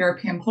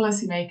European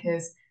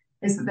policymakers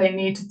is that they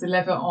need to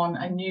deliver on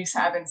a new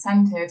set of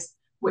incentives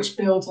which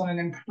builds on and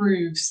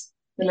improves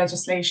the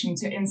legislation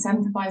to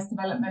incentivize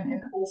development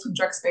in orphan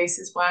drug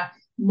spaces where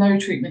no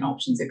treatment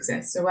options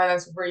exist, so where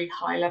there's a really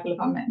high level of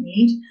unmet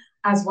need,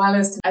 as well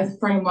as a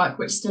framework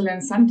which still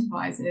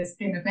incentivizes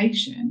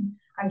innovation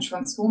and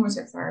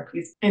transformative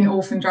therapies in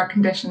orphan drug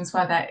conditions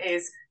where there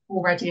is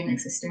already an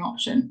existing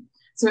option.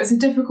 So it's a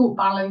difficult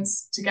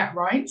balance to get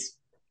right.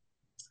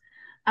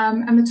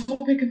 And the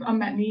topic of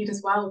unmet need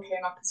as well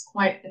came up as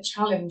quite a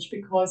challenge,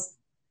 because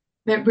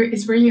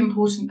it's really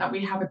important that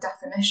we have a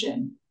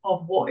definition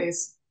of what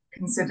is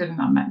considered an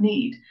unmet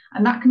need.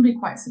 And that can be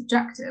quite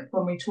subjective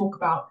when we talk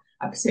about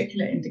a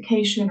particular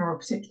indication or a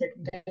particular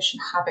condition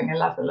having a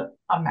level of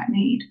unmet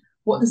need.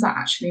 What does that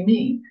actually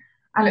mean?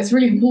 And it's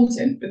really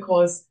important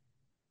because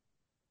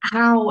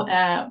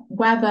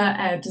whether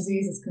a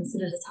disease is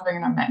considered as having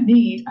an unmet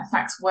need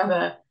affects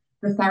whether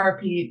the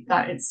therapy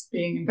that it's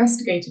being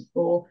investigated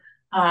for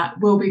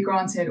will be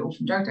granted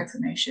orphan drug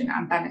designation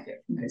and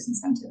benefit from those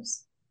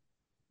incentives.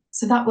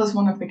 So that was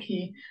one of the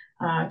key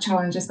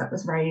challenges that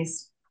was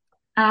raised.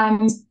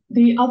 And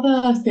the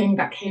other thing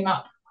that came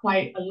up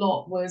quite a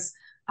lot was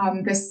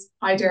this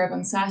idea of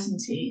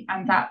uncertainty,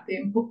 and that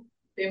the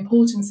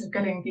importance of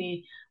getting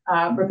the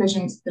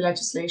revisions to the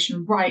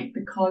legislation right,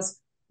 because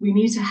we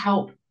need to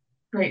help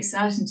create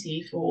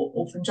certainty for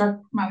orphan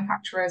drug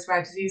manufacturers,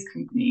 rare disease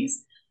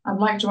companies. And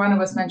like Joanna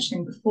was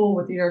mentioning before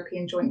with the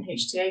European Joint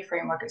HTA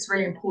framework, it's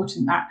really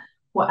important that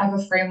whatever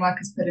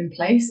framework is put in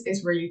place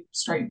is really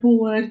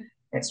straightforward,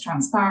 it's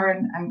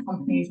transparent, and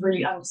companies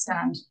really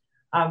understand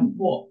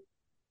what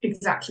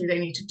exactly they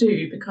need to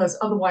do, because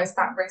otherwise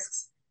that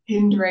risks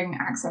hindering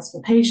access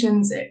for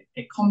patients, it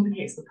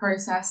complicates the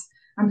process,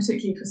 and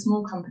particularly for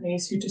small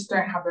companies who just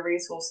don't have the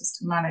resources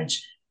to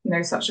manage,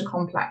 such a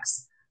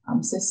complex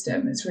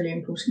system. It's really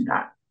important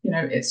that,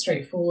 it's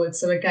straightforward.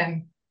 So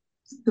again,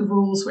 the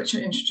rules which are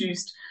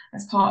introduced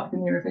as part of the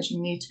new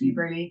revision need to be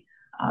really,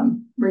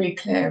 really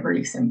clear,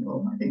 really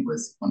simple, I think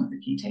was one of the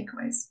key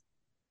takeaways.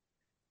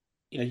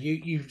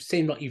 You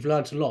seem like you've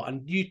learned a lot,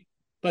 and you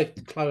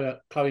both,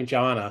 Chloe and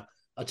Joanna,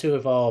 are two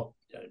of our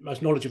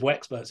most knowledgeable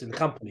experts in the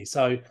company.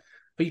 So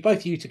for both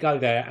of you to go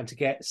there and to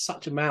get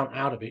such amount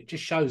out of it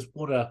just shows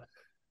what a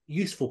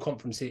useful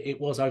conference it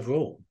was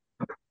overall.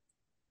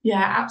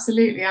 Yeah,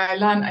 absolutely. I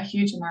learned a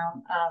huge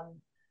amount.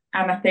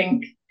 And I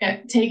think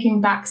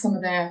taking back some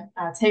of the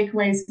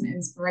takeaways and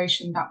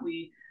inspiration that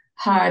we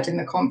heard in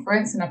the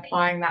conference and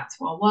applying that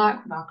to our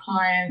work with our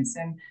clients,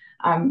 and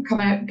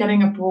kind of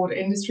getting a broad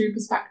industry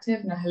perspective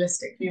and a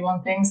holistic view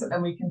on things, so that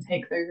then we can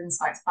take those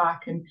insights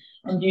back and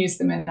use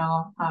them in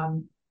our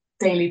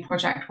daily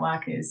project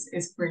work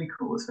is really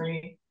cool. It's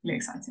really, really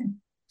exciting.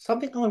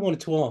 Something I wanted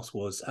to ask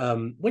was,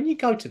 when you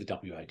go to the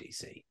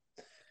WODC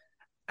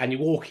and you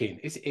walk in,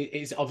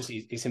 it's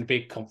obviously it's in a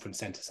big conference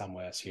centre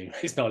somewhere, I assume.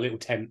 It's not a little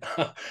tent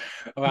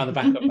around the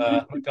back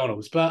of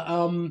McDonald's. But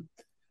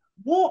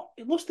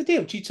what's the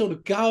deal? Do you sort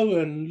of go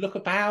and look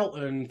about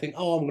and think,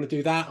 oh, I'm going to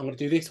do that, I'm going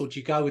to do this, or do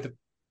you go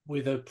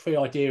with a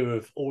pre-idea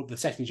of all the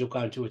sessions you're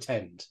going to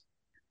attend?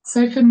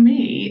 So for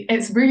me,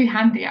 it's really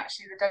handy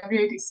actually. The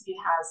WODC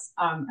has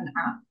an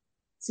app,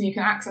 so you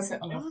can access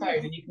it on your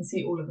phone and you can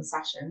see all of the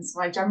sessions.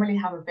 So I generally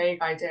have a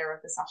vague idea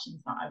of the sessions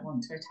that I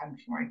want to attend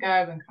before I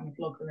go, and kind of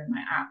log them in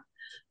my app.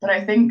 But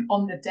I think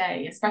on the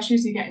day, especially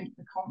as you get into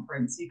the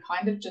conference, you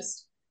kind of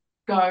just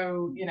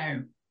go,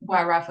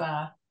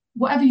 wherever,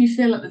 whatever you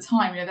feel at the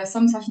time. There's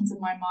some sessions in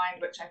my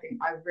mind which I think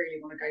I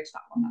really want to go to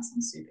that one. That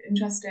sounds super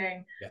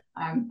interesting.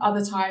 Yeah.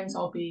 Other times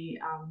I'll be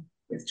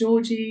with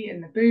Georgie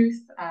in the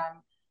booth,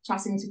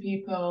 chatting to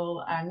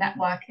people,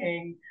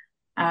 networking.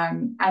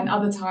 And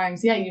other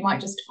times, you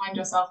might just find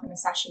yourself in a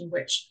session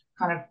which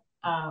kind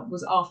of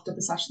was after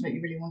the session that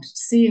you really wanted to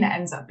see, and it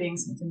ends up being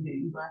something that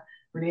you were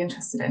really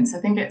interested in. So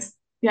I think it's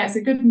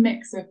a good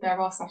mix of, there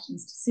are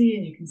sessions to see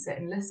and you can sit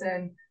and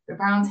listen. The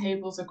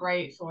roundtables are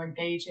great for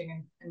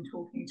engaging and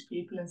talking to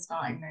people and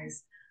starting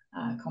those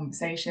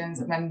conversations.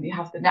 And then you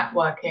have the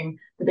networking,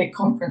 the big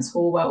conference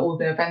hall where all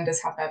the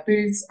vendors have their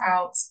booths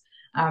out,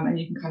 and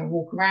you can kind of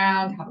walk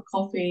around, have a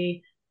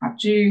coffee, have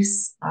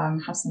juice,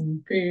 have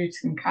some food,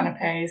 some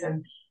canapes,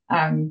 and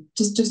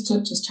just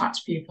chat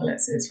to people.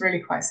 It's really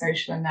quite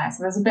social in there.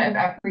 So there's a bit of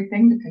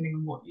everything depending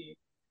on what you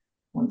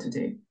want to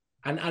do.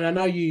 And I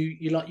know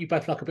you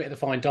both like a bit of the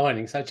fine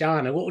dining. So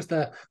Joanna, what was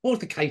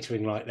the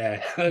catering like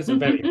there? That's a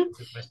very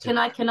interesting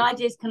question. Can I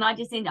just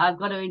I've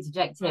got to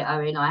interject here,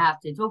 Owen. I have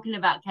to. Talking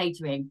about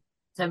catering.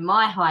 So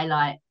my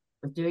highlight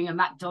was doing a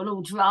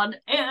McDonald's run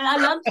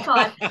at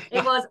lunchtime.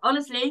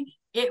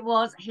 It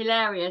was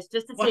hilarious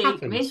just to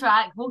see Miss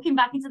Rack walking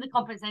back into the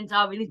conference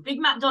centre with his big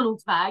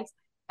McDonald's bags,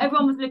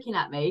 everyone was looking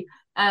at me.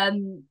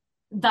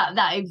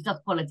 That it was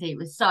just quality. It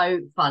was so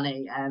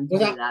funny to Was do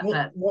that that.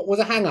 what, But was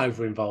a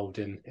hangover involved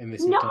in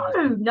this? no,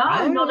 entire-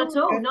 not at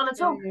all, okay, not at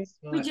all. yes,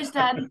 We right. just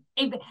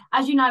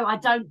as you know, I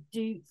don't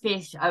do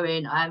fish,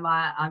 Owen. I'm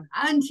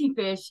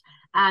anti-fish,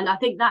 and I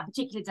think that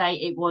particular day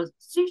it was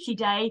sushi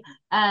day,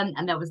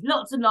 and there was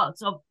lots and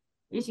lots of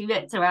sushi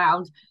bits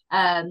around,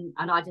 and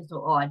I just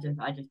thought, oh, I just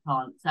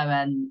can't. So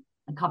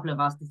a couple of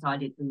us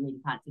decided we really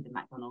fancied the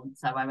McDonald's,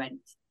 so I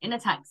went in a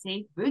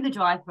taxi through the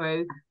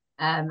drive-through,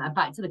 and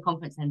back to the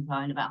conference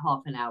centre in about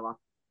half an hour.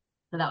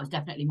 So that was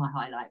definitely my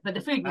highlight. But the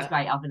food was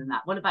great other than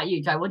that. What about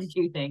you, Joe? What did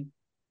you think?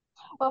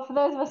 Well, for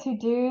those of us who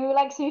do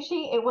like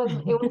sushi, it was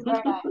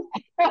very nice.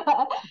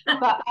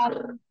 But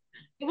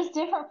it was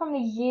different from the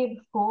year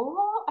before,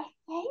 I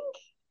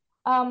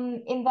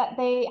think, in that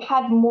they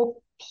had more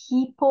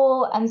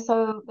people, and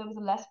so there was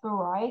less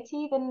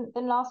variety than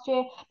last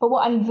year. But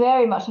what I'm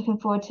very much looking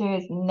forward to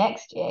is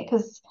next year,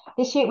 because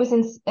this year it was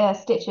in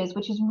Stitches,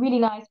 which is really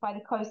nice by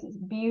the coast. It's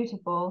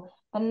beautiful.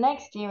 But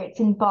next year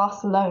it's in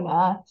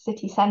Barcelona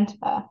city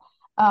centre.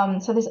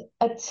 So there's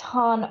a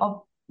ton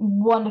of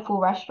wonderful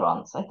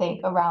restaurants, I think,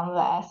 around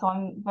there. So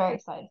I'm very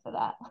excited for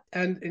that.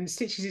 And in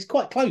Stitches is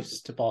quite close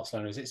to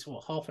Barcelona. Is it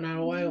what, half an hour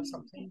away or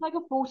something? It's like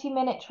a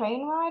 40-minute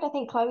train ride. I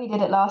think Chloe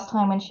did it last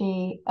time when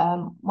she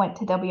went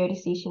to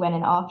WODC. She went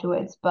in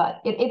afterwards,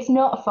 but it's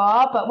not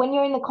far. But when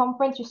you're in the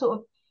conference, you're sort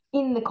of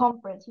in the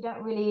conference. You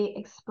don't really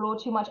explore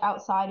too much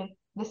outside of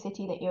the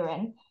city that you're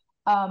in,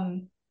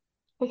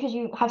 because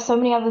you have so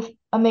many other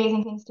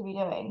amazing things to be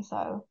doing.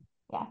 So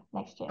yeah,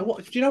 next year.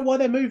 And do you know why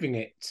they're moving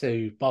it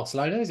to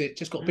Barcelona? Is it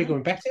just got bigger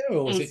and better,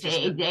 or is it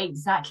just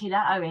exactly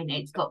that, Owen?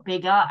 It's got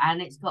bigger and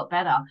it's got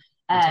better.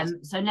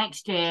 So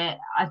next year,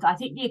 I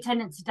think the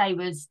attendance today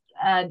was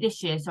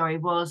this year, sorry,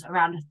 was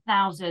around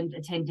 1,000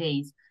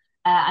 attendees.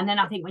 And then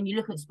I think when you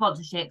look at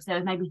sponsorships, there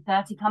was maybe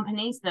 30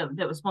 companies that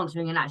were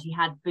sponsoring and actually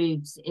had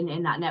booths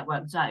in that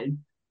network zone.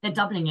 They're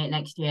doubling it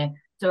next year.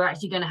 So we're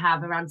actually going to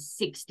have around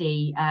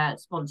 60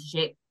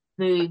 sponsorship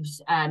booths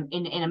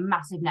in a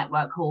massive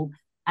network hall,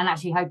 and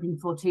actually hoping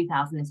for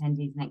 2,000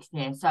 attendees next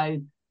year. So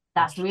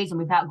that's the reason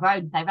they've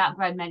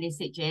outgrown many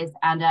Stitches,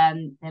 and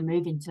they're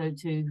moving to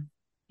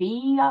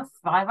Fiva,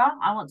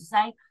 I want to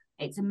say.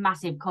 It's a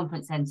massive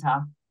conference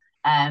centre,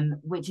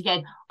 which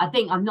again,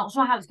 I'm not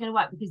sure how it's going to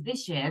work, because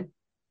this year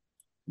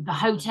the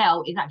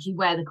hotel is actually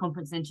where the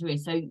conference centre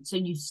is. So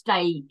you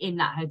stay in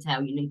that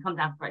hotel, you come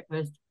down for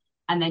breakfast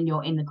and then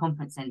you're in the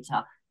conference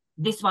centre.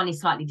 This one is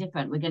slightly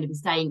different. We're going to be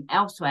staying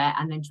elsewhere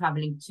and then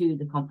travelling to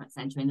the conference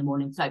centre in the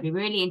morning. So it'd be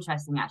really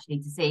interesting actually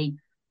to see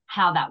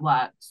how that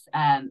works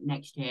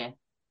next year.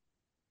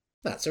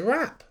 That's a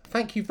wrap.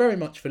 Thank you very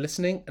much for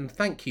listening, and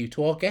thank you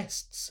to our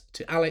guests,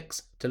 to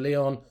Alex, to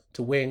Leon,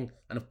 to Wing,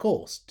 and of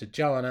course to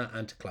Joanna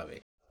and to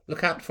Chloe.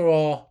 Look out for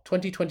our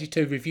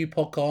 2022 review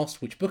podcast,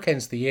 which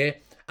bookends the year,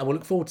 and we'll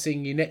look forward to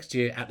seeing you next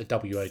year at the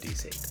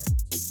WODC.